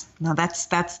 No, that's.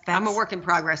 I'm a work in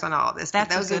progress on all of this.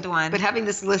 That's a good one. But having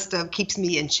this list of keeps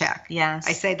me in check. Yes.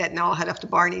 I say that, and I'll head up to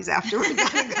Barney's after we're done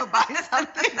and go buy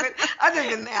something. But other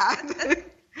than that.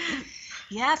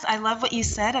 Yes, I love what you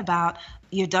said about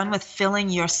you're done with filling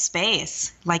your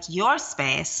space, like your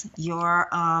space, your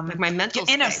like my mental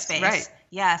your inner space, space. right?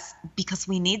 Yes, because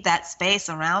we need that space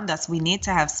around us. We need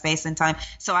to have space and time.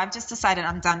 So I've just decided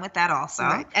I'm done with that also.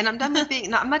 Right. And I'm done with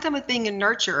being. I'm not done with being a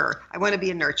nurturer. I want to be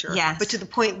a nurturer. Yes. But to the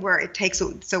point where it takes.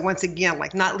 So once again,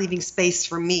 like not leaving space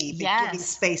for me, but giving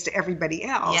space to everybody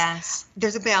else. Yes.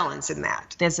 There's a balance in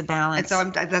that. There's a balance.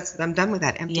 And so I'm done with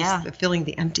that empty. Filling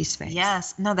the empty space.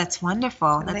 Yes. No, that's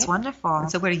wonderful. That's wonderful. And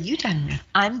so what are you done with?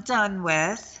 I'm done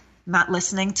with not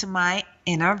listening to my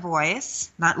inner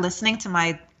voice, not listening to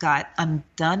my gut. I'm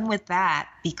done with that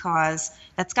because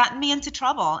that's gotten me into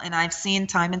trouble. And I've seen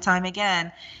time and time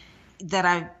again that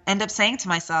I end up saying to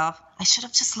myself, I should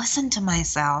have just listened to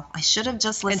myself. I should have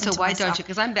just listened to myself. And so why don't you?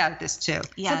 Because I'm bad at this too.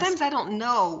 Yes. Sometimes I don't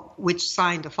know which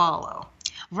sign to follow.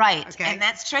 Right. Okay. And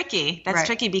that's tricky. That's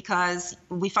tricky because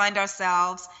we find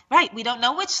ourselves, we don't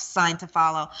know which sign to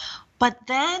follow. But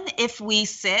then if we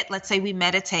sit, let's say we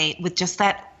meditate with just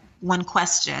that one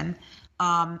question,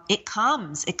 it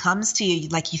comes to you,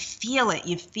 like you feel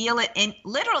it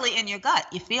literally in your gut.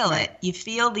 You feel it. You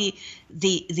feel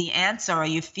the answer, or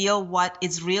you feel what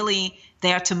is really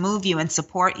there to move you and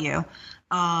support you.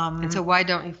 And so why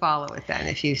don't you follow it then?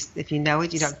 If you know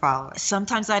it, you don't follow it.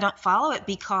 Sometimes I don't follow it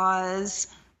because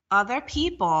other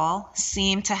people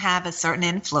seem to have a certain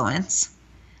influence.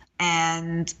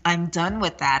 And I'm done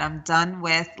with that. I'm done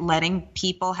with letting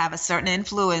people have a certain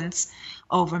influence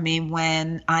over me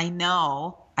when I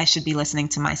know I should be listening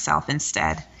to myself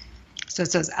instead. So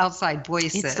it's those outside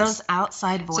voices. It's those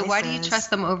outside voices. So why do you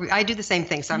trust them over? I do the same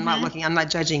thing. So I'm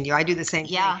not judging you. I do the same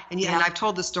thing. And I've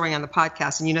told the story on the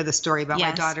podcast, and you know the story about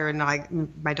my daughter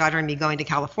and me going to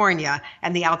California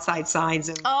and the outside signs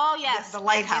of the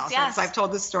lighthouse. Yes. So I've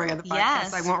told this story on the podcast.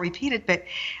 So I won't repeat it, but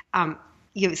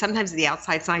sometimes the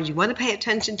outside signs you want to pay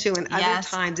attention to, and other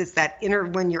times it's that inner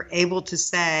when you're able to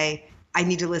say, I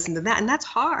need to listen to that. And that's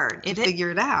hard to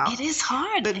figure it out. It is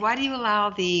hard. But why do you allow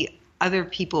the other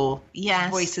people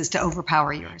voices to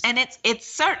overpower yours? And it's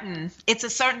a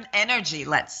certain energy,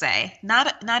 let's say.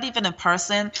 Not even a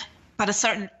person, but a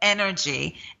certain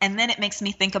energy. And then it makes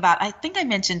me think about, I think I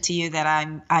mentioned to you that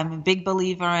I'm a big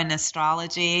believer in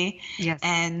astrology. Yes.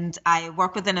 And I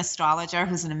work with an astrologer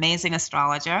who's an amazing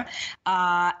astrologer.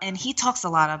 And he talks a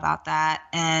lot about that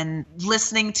and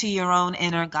listening to your own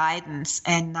inner guidance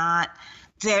and not,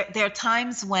 there are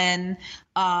times when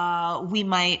we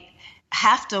might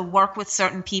have to work with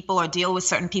certain people or deal with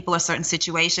certain people or certain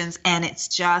situations, and it's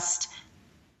just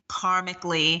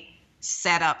karmically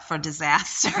set up for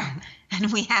disaster.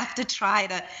 And we have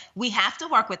to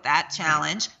work with that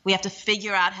challenge. We have to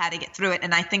figure out how to get through it.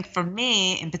 And I think for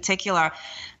me in particular,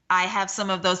 I have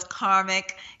some of those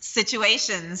karmic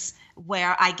situations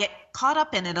where I get caught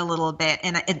up in it a little bit.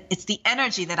 And it's the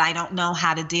energy that I don't know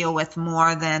how to deal with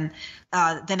more than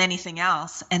anything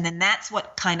else. And then that's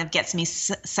what kind of gets me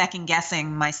second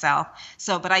guessing myself.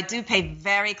 But I do pay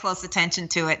very close attention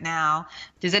to it now.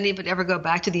 Does anybody ever go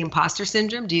back to the imposter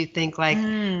syndrome? Do you think like,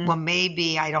 well,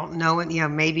 maybe I don't know it,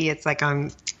 maybe it's like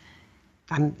I'm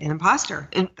an imposter.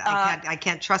 I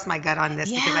can't trust my gut on this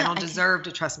because I don't deserve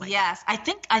to trust my gut. Yes, I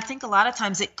think a lot of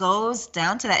times it goes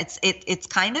down to that. It's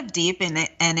kind of deep in it,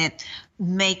 and it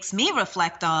makes me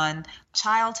reflect on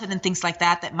childhood and things like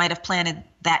that might have planted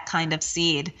that kind of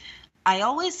seed. I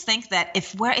always think that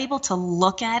if we're able to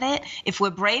look at it, if we're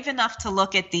brave enough to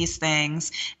look at these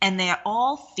things, and they're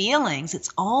all feelings, it's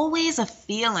always a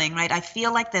feeling, right? I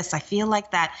feel like this, I feel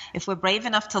like that. If we're brave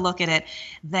enough to look at it,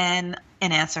 then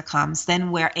an answer comes.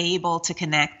 Then we're able to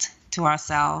connect to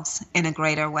ourselves in a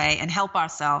greater way and help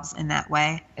ourselves in that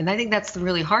way. And I think that's the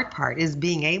really hard part, is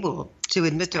being able to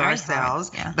admit to ourselves,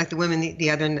 like the women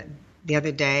the other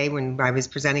day when I was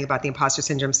presenting about the imposter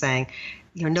syndrome, saying,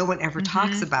 no one ever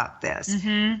talks about this.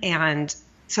 And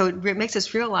so it makes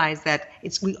us realize that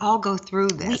we all go through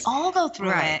this. We all go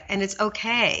through it. And it's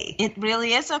okay. It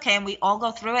really is okay. And we all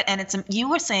go through it. And you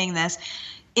were saying this,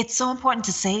 it's so important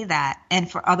to say that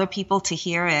and for other people to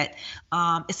hear it,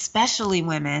 especially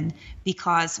women,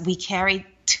 because we carry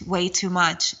way too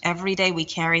much. Every day we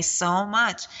carry so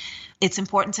much. It's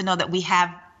important to know that we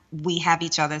have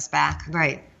each other's back.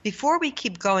 Right. Before we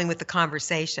keep going with the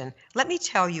conversation, let me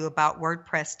tell you about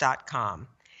WordPress.com.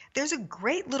 There's a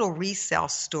great little resale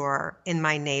store in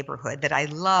my neighborhood that I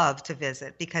love to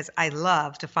visit because I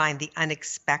love to find the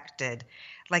unexpected.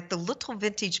 Like the little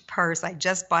vintage purse I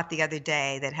just bought the other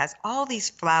day that has all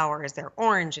these flowers. They're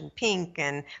orange and pink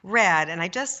and red, and I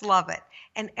just love it.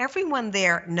 And everyone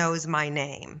there knows my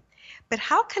name. But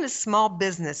how can a small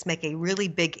business make a really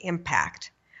big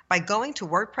impact? By going to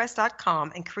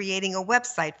WordPress.com and creating a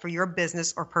website for your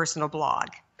business or personal blog.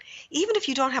 Even if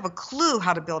you don't have a clue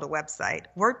how to build a website,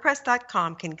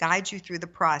 WordPress.com can guide you through the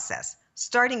process,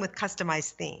 starting with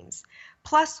customized themes.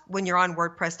 Plus, when you're on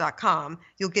WordPress.com,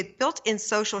 you'll get built-in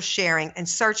social sharing and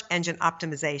search engine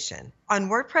optimization. On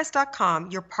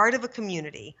WordPress.com, you're part of a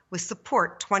community with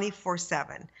support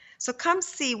 24/7. So come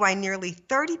see why nearly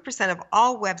 30% of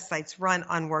all websites run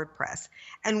on WordPress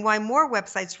and why more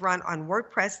websites run on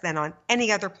WordPress than on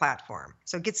any other platform.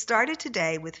 So get started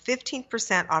today with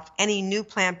 15% off any new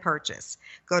plan purchase.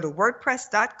 Go to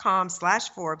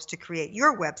WordPress.com/Forbes to create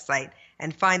your website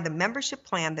and find the membership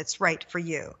plan that's right for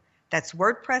you. That's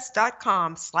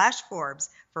WordPress.com/Forbes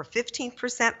for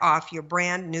 15% off your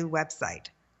brand new website.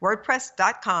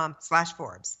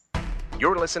 WordPress.com/Forbes.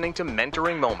 You're listening to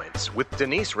Mentoring Moments with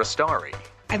Denise Rastari.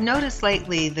 I've noticed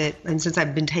lately that, and since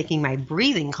I've been taking my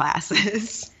breathing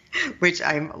classes, which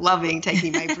I'm loving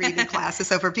taking my breathing classes.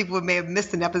 So for people who may have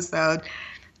missed an episode,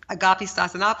 Agapi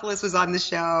Stasinopoulos was on the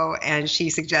show, and she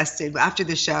suggested after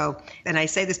the show, and I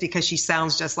say this because she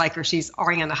sounds just like her, she's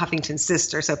Ariana Huffington's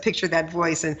sister, so picture that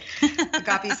voice, and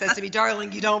Agapi says to me,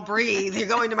 darling, you don't breathe, you're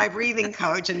going to my breathing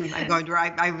coach, and I'm going to,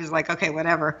 I was like, okay,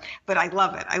 whatever, but I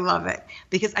love it,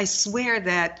 because I swear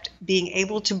that being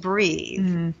able to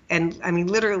breathe, and I mean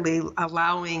literally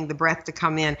allowing the breath to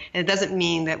come in, and it doesn't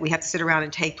mean that we have to sit around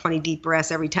and take 20 deep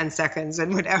breaths every 10 seconds,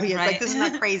 and whatever, it's like, this is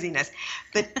not craziness,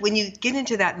 but when you get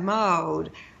into that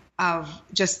mode of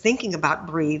just thinking about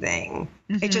breathing,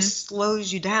 it just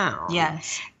slows you down.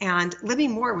 Yes. And Libby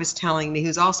Moore was telling me,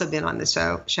 who's also been on the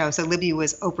show. So Libby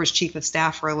was Oprah's chief of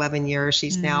staff for 11 years.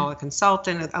 She's now a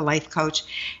consultant, a life coach.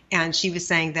 And she was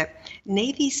saying that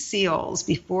Navy SEALs,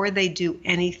 before they do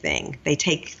anything, they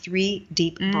take 3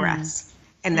 deep breaths.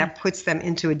 And that puts them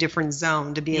into a different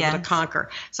zone to be able to conquer.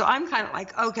 So I'm kind of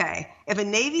like, okay, if a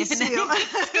Navy SEAL,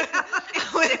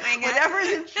 whatever's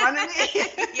in front of me,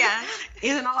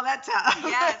 isn't all that tough.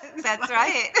 Yes, that's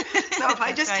right. So if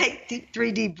I just take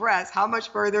 3 deep breaths, how much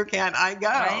further can I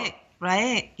go?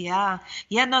 Right. Yeah.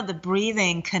 No, the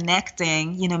breathing,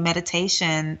 connecting,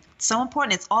 meditation, so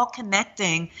important. It's all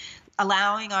connecting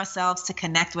allowing ourselves to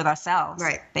connect with ourselves,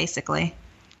 Right. basically.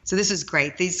 So this is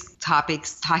great. These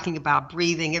topics, talking about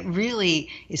breathing, it really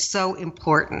is so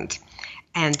important.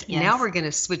 And Yes. now we're going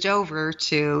to switch over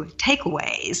to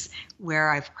takeaways, where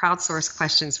I've crowdsourced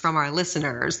questions from our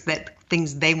listeners, that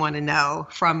things they want to know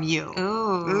from you.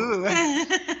 Ooh.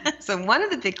 So one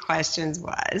of the big questions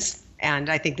was, and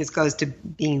I think this goes to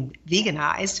being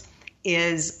veganized,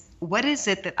 is what is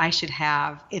it that I should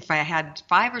have if I had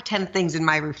 5 or 10 things in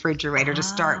my refrigerator to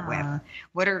start with?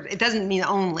 What are, it doesn't mean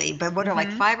only, but what are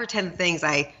like 5 or 10 things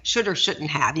I should or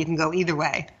shouldn't have? You can go either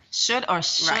way. Should or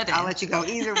shouldn't? Right, I'll let you go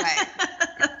either way.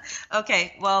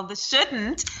 Okay, well, the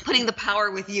shouldn't. Putting the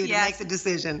power with you to make the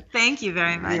decision. Thank you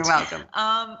very much. You're welcome.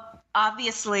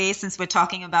 Obviously, since we're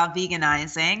talking about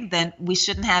veganizing, then we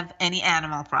shouldn't have any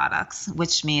animal products,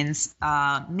 which means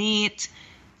meat,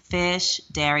 fish,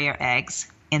 dairy, or eggs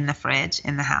in the fridge,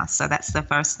 in the house. So that's the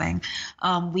first thing.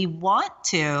 We want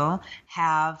to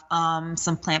have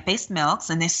some plant-based milks,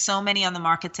 and there's so many on the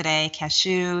market today: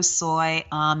 cashew, soy,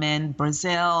 almond,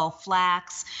 Brazil,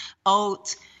 flax,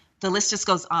 oat. The list just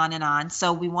goes on and on.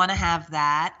 So we want to have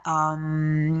that.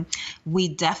 We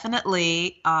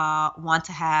definitely want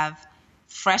to have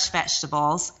fresh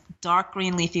vegetables, dark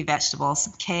green leafy vegetables,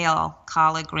 kale,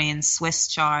 collard greens, Swiss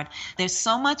chard. There's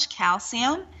so much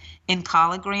calcium in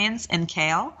collard greens and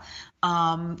kale.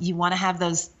 You want to have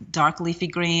those dark leafy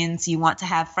greens. You want to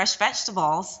have fresh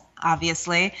vegetables,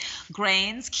 obviously.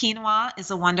 Grains, quinoa is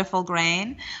a wonderful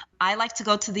grain. I like to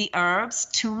go to the herbs.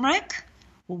 Turmeric,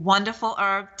 wonderful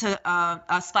herb to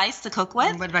a spice to cook with.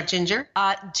 And what about ginger?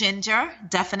 Ginger,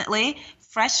 definitely.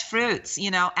 Fresh fruits,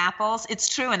 apples. It's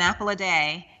true, an apple a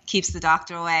day keeps the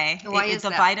doctor away. Why is the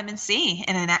that? vitamin C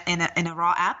in a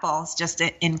raw apple is just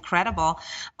incredible.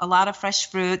 A lot of fresh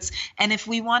fruits. And if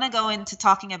we want to go into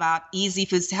talking about easy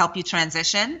foods to help you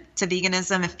transition to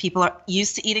veganism, if people are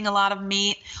used to eating a lot of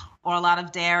meat or a lot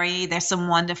of dairy, there's some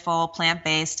wonderful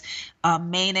plant-based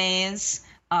mayonnaise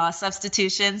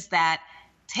substitutions that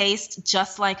taste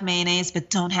just like mayonnaise but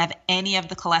don't have any of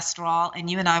the cholesterol. And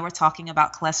you and I were talking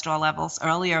about cholesterol levels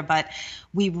earlier, but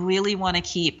we really want to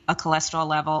keep a cholesterol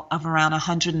level of around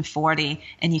 140,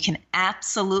 and you can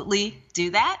absolutely do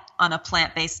that on a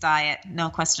plant-based diet, no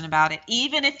question about it.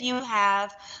 Even if you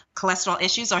have cholesterol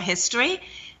issues or history,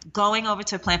 going over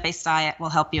to a plant-based diet will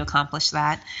help you accomplish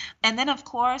that. And then, of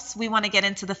course, we want to get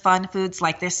into the fun foods,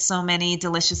 like there's so many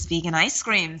delicious vegan ice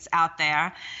creams out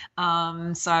there.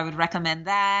 So I would recommend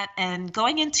that. And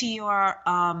going into your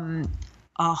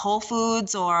Whole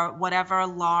Foods or whatever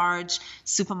large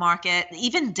supermarket,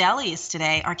 even delis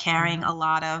today are carrying a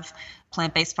lot of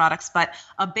plant-based products. But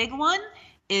a big one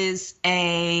is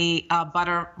a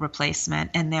butter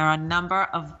replacement. And there are a number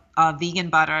of vegan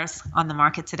butters on the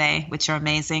market today, which are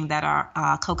amazing, that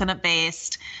are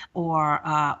coconut-based or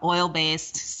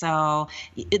oil-based. So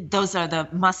those are the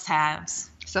must-haves.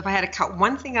 So if I had to cut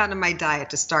one thing out of my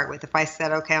diet to start with, if I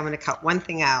said, okay, I'm going to cut one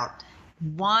thing out.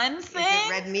 One thing? Is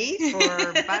it red meat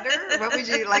or butter? What would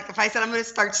you like if I said I'm going to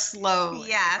start slow?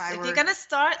 Yes, if you're going to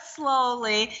start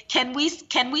slowly, can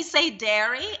we say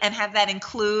dairy and have that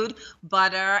include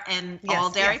butter and all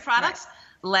dairy products? Right.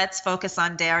 Let's focus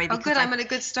on dairy. Oh, good. I'm at a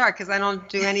good start because I don't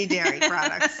do any dairy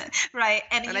products. Right.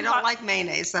 And I don't like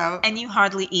mayonnaise. So. And you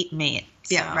hardly eat meat.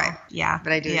 So, yeah, right. Yeah.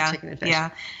 But I do eat chicken and fish.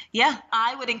 Yeah.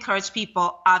 I would encourage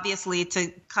people, obviously,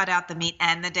 to cut out the meat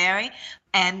and the dairy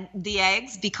and the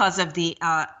eggs because of the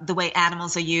way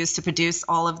animals are used to produce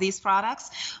all of these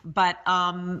products. But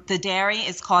the dairy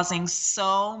is causing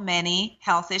so many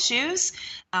health issues,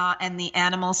 and the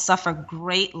animals suffer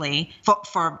greatly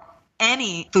for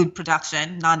any food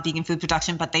production, non-vegan food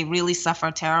production, but they really suffer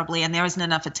terribly, and there isn't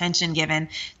enough attention given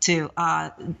to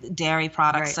dairy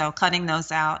products. Right. So cutting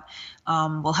those out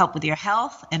will help with your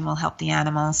health and will help the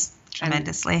animals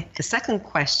tremendously. And the second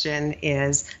question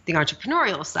is the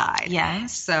entrepreneurial side.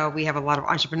 Yes. So we have a lot of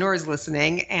entrepreneurs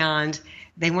listening, and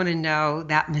they want to know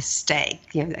that mistake.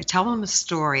 Tell them a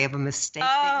story of a mistake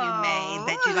that you made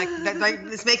that you like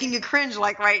it's making you cringe,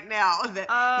 like right now, that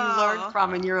you learned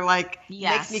from, and you're like,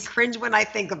 makes me cringe when I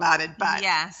think about it. But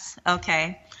yes,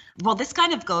 okay. Well, this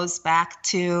kind of goes back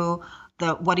to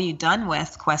the "what are you done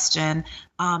with?" question.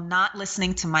 Not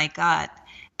listening to my gut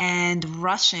and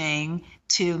rushing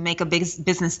to make a big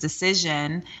business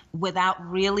decision without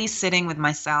really sitting with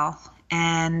myself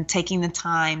and taking the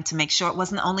time to make sure it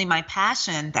wasn't only my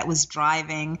passion that was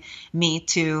driving me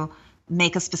to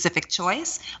make a specific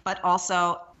choice, but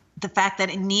also the fact that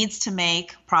it needs to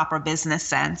make proper business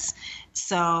sense.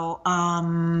 So,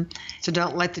 so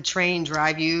don't let the train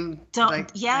drive you.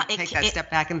 Take that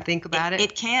step back and think about it.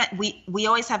 It can't. We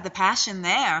always have the passion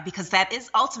there because that is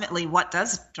ultimately what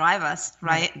does drive us,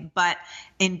 right? But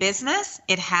in business,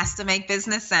 it has to make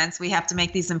business sense. We have to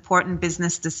make these important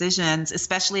business decisions,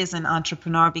 especially as an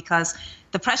entrepreneur, because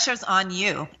the pressure's on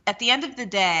you. At the end of the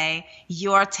day,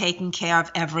 you're taking care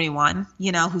of everyone,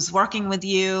 who's working with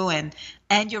you,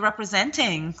 and you're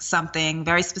representing something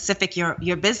very specific,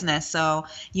 your business. So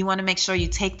you want to make sure you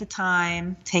take the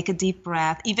time, take a deep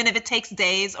breath, even if it takes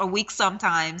days or weeks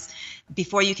sometimes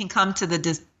before you can come to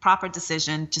the proper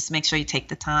decision. Just make sure you take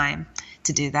the time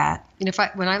to do that. And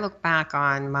when I look back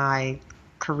on my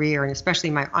career, and especially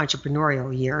my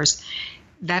entrepreneurial years,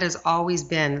 that has always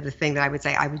been the thing that I would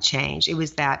say I would change. It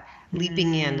was that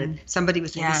leaping in. That somebody would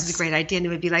say, this is a great idea. And it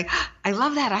would be like, I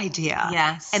love that idea.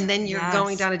 Yes. And then you're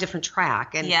going down a different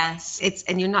track. And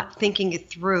and you're not thinking it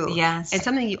through. Yes. And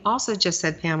something you also just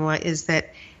said, Pamela, is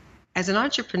that as an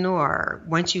entrepreneur,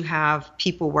 once you have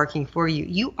people working for you,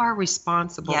 you are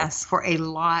responsible for a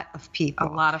lot of people.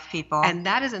 A lot of people. And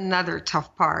that is another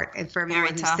tough part. And for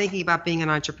everyone who's thinking about being an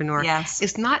entrepreneur,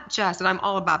 it's not just, and I'm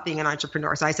all about being an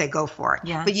entrepreneur, so I say go for it.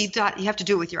 Yes. But you have to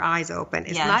do it with your eyes open.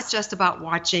 It's not just about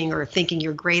watching or thinking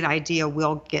your great idea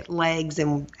will get legs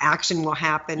and action will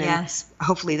happen. And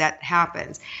hopefully that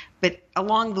happens. But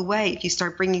along the way, if you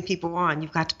start bringing people on,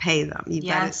 you've got to pay them.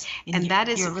 You're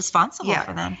responsible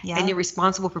for them. Yeah. And you're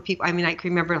responsible for people. I mean, I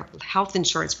can remember health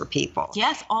insurance for people.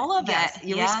 Yes, all of it.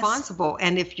 You're responsible.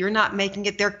 And if you're not making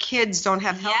it, their kids don't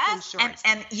have health insurance.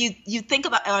 And you think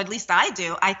about, or at least I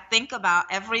do, I think about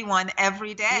everyone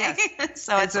every day. Yes.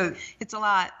 So it's a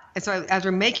lot. And so as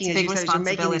we're making, as you're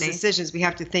making these decisions, we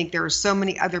have to think there are so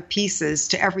many other pieces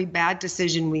to every bad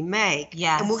decision we make.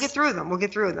 Yes. And we'll get through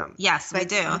them. Yes, we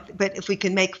do. But if we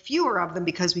can make fewer of them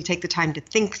because we take the time to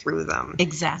think through them,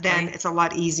 then it's a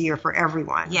lot easier for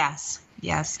everyone.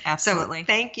 Yes, absolutely. So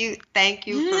thank you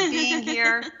for being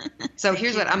here. So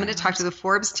here's what I'm going to talk to the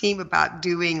Forbes team about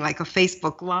doing, like a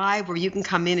Facebook Live where you can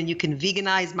come in and you can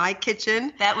veganize my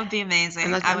kitchen. That would be amazing.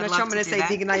 I'm not sure I'm going to say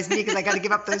veganize me because I got to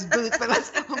give up those boots. But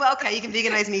okay, you can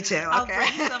veganize me too. Okay. I'll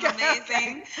bring some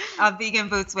amazing vegan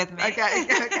boots with me.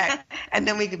 Okay. And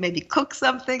then we could maybe cook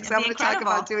something. So I'm going to talk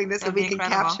about doing this so we can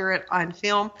capture it on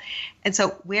film. And so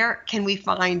where can we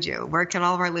find you? Where can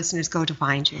all of our listeners go to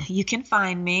find you? You can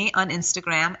find me on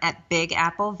Instagram at Big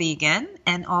Apple Vegan,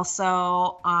 and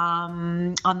also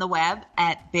on the web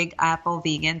at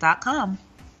bigapplevegan.com.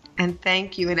 And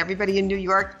thank you. And everybody in New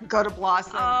York, go to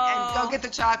Blossom and go get the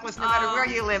chocolates no matter where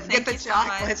you live. Get the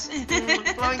chocolates.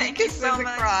 Blowing you kisses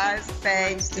across.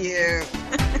 Thank you.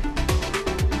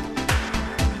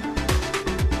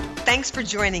 Thanks for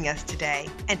joining us today.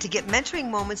 And to get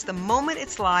Mentoring Moments the moment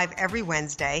it's live every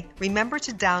Wednesday, remember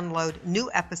to download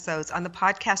new episodes on the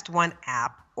Podcast One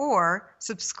app or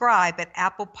subscribe at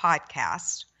Apple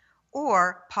Podcasts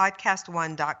or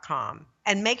podcastone.com.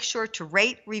 And make sure to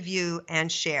rate, review,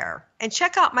 and share. And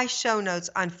check out my show notes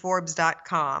on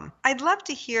Forbes.com. I'd love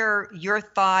to hear your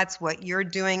thoughts, what you're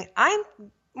doing. I'm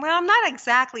not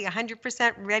exactly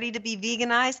 100% ready to be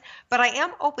veganized, but I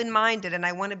am open-minded and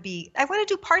I want to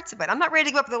do parts of it. I'm not ready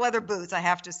to go up with the leather boots, I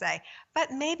have to say,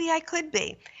 but maybe I could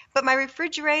be. But my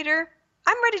refrigerator,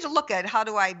 I'm ready to look at how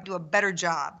do I do a better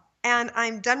job. And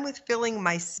I'm done with filling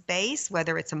my space,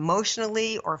 whether it's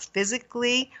emotionally or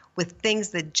physically, with things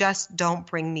that just don't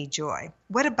bring me joy.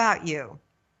 What about you?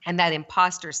 And that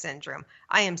imposter syndrome.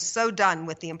 I am so done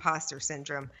with the imposter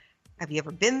syndrome. Have you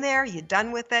ever been there? You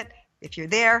done with it? If you're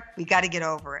there, we got to get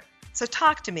over it. So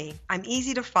talk to me. I'm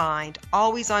easy to find,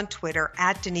 always on Twitter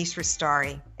at Denise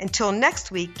Ristari. Until next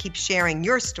week, keep sharing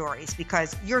your stories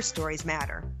because your stories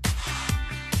matter.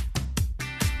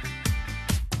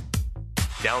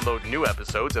 Download new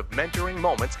episodes of Mentoring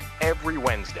Moments every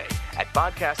Wednesday at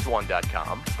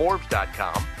podcastone.com,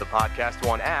 Forbes.com, the Podcast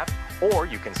One app, or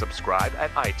you can subscribe at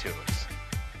iTunes.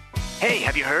 Hey,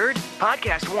 have you heard?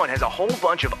 Podcast One has a whole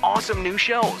bunch of awesome new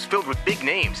shows filled with big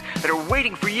names that are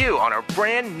waiting for you on our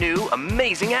brand new,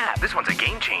 amazing app. This one's a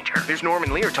game changer. There's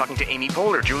Norman Lear talking to Amy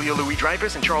Poehler, Julia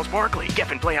Louis-Dreyfus, and Charles Barkley.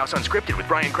 Geffen Playhouse Unscripted with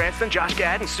Bryan Cranston, Josh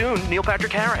Gad, and soon Neil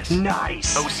Patrick Harris.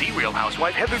 Nice. OC Real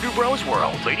Housewife Heather Dubrow's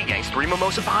World. Lady Gang's Three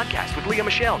Mimosa Podcast with Leah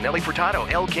Michelle, Nelly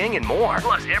Furtado, Elle King, and more.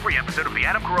 Plus, every episode of The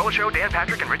Adam Carolla Show, Dan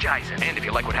Patrick, and Rich Eisen. And if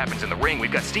you like what happens in the ring,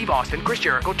 we've got Steve Austin, Chris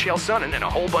Jericho, Chael Sonnen, and a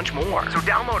whole bunch more. So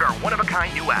download our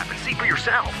one-of-a-kind new app and see for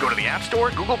yourself. Go to the App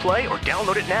Store, Google Play, or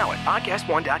download it now at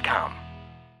podcastone.com.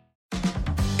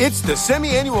 It's the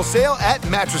semi-annual sale at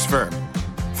Mattress Firm.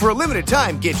 For a limited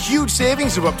time, get huge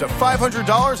savings of up to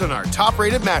 $500 on our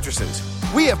top-rated mattresses.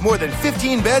 We have more than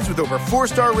 15 beds with over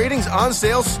 4-star ratings on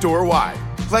sale store-wide.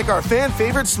 Like our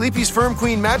fan-favorite Sleepy's Firm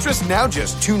Queen mattress, now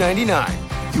just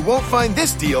 $2.99. You won't find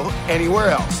this deal anywhere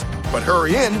else. But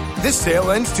hurry in, this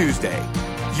sale ends Tuesday.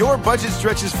 Your budget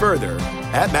stretches further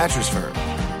at Mattress Firm.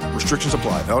 Restrictions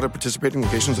apply. Valid at participating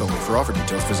locations only. For offer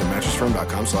details, visit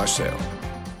mattressfirm.com/sale.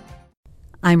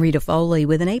 I'm Rita Foley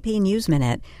with an AP News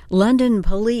Minute. London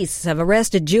police have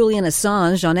arrested Julian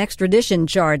Assange on extradition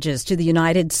charges to the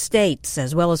United States,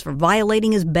 as well as for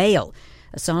violating his bail.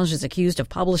 Assange is accused of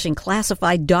publishing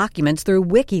classified documents through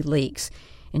WikiLeaks.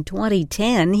 In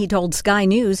 2010, he told Sky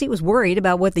News he was worried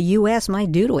about what the U.S.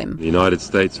 might do to him. The United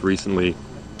States recently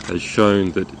has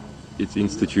shown that its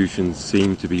institutions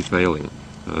seem to be failing.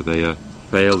 They are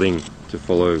failing to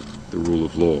follow the rule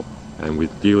of law. And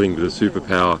with dealing with a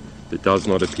superpower that does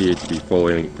not appear to be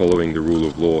following the rule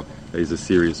of law is a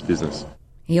serious business.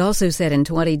 He also said in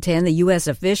 2010 the U.S.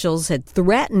 officials had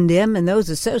threatened him and those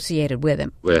associated with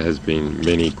him. There has been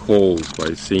many calls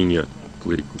by senior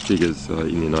political figures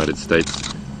in the United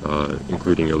States,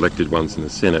 including elected ones in the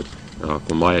Senate,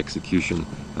 for my execution,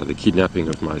 the kidnapping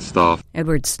of my staff.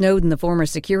 Edward Snowden, the former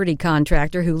security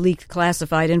contractor who leaked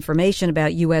classified information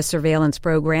about U.S. surveillance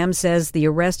programs, says the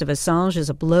arrest of Assange is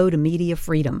a blow to media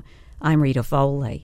freedom. I'm Rita Foley.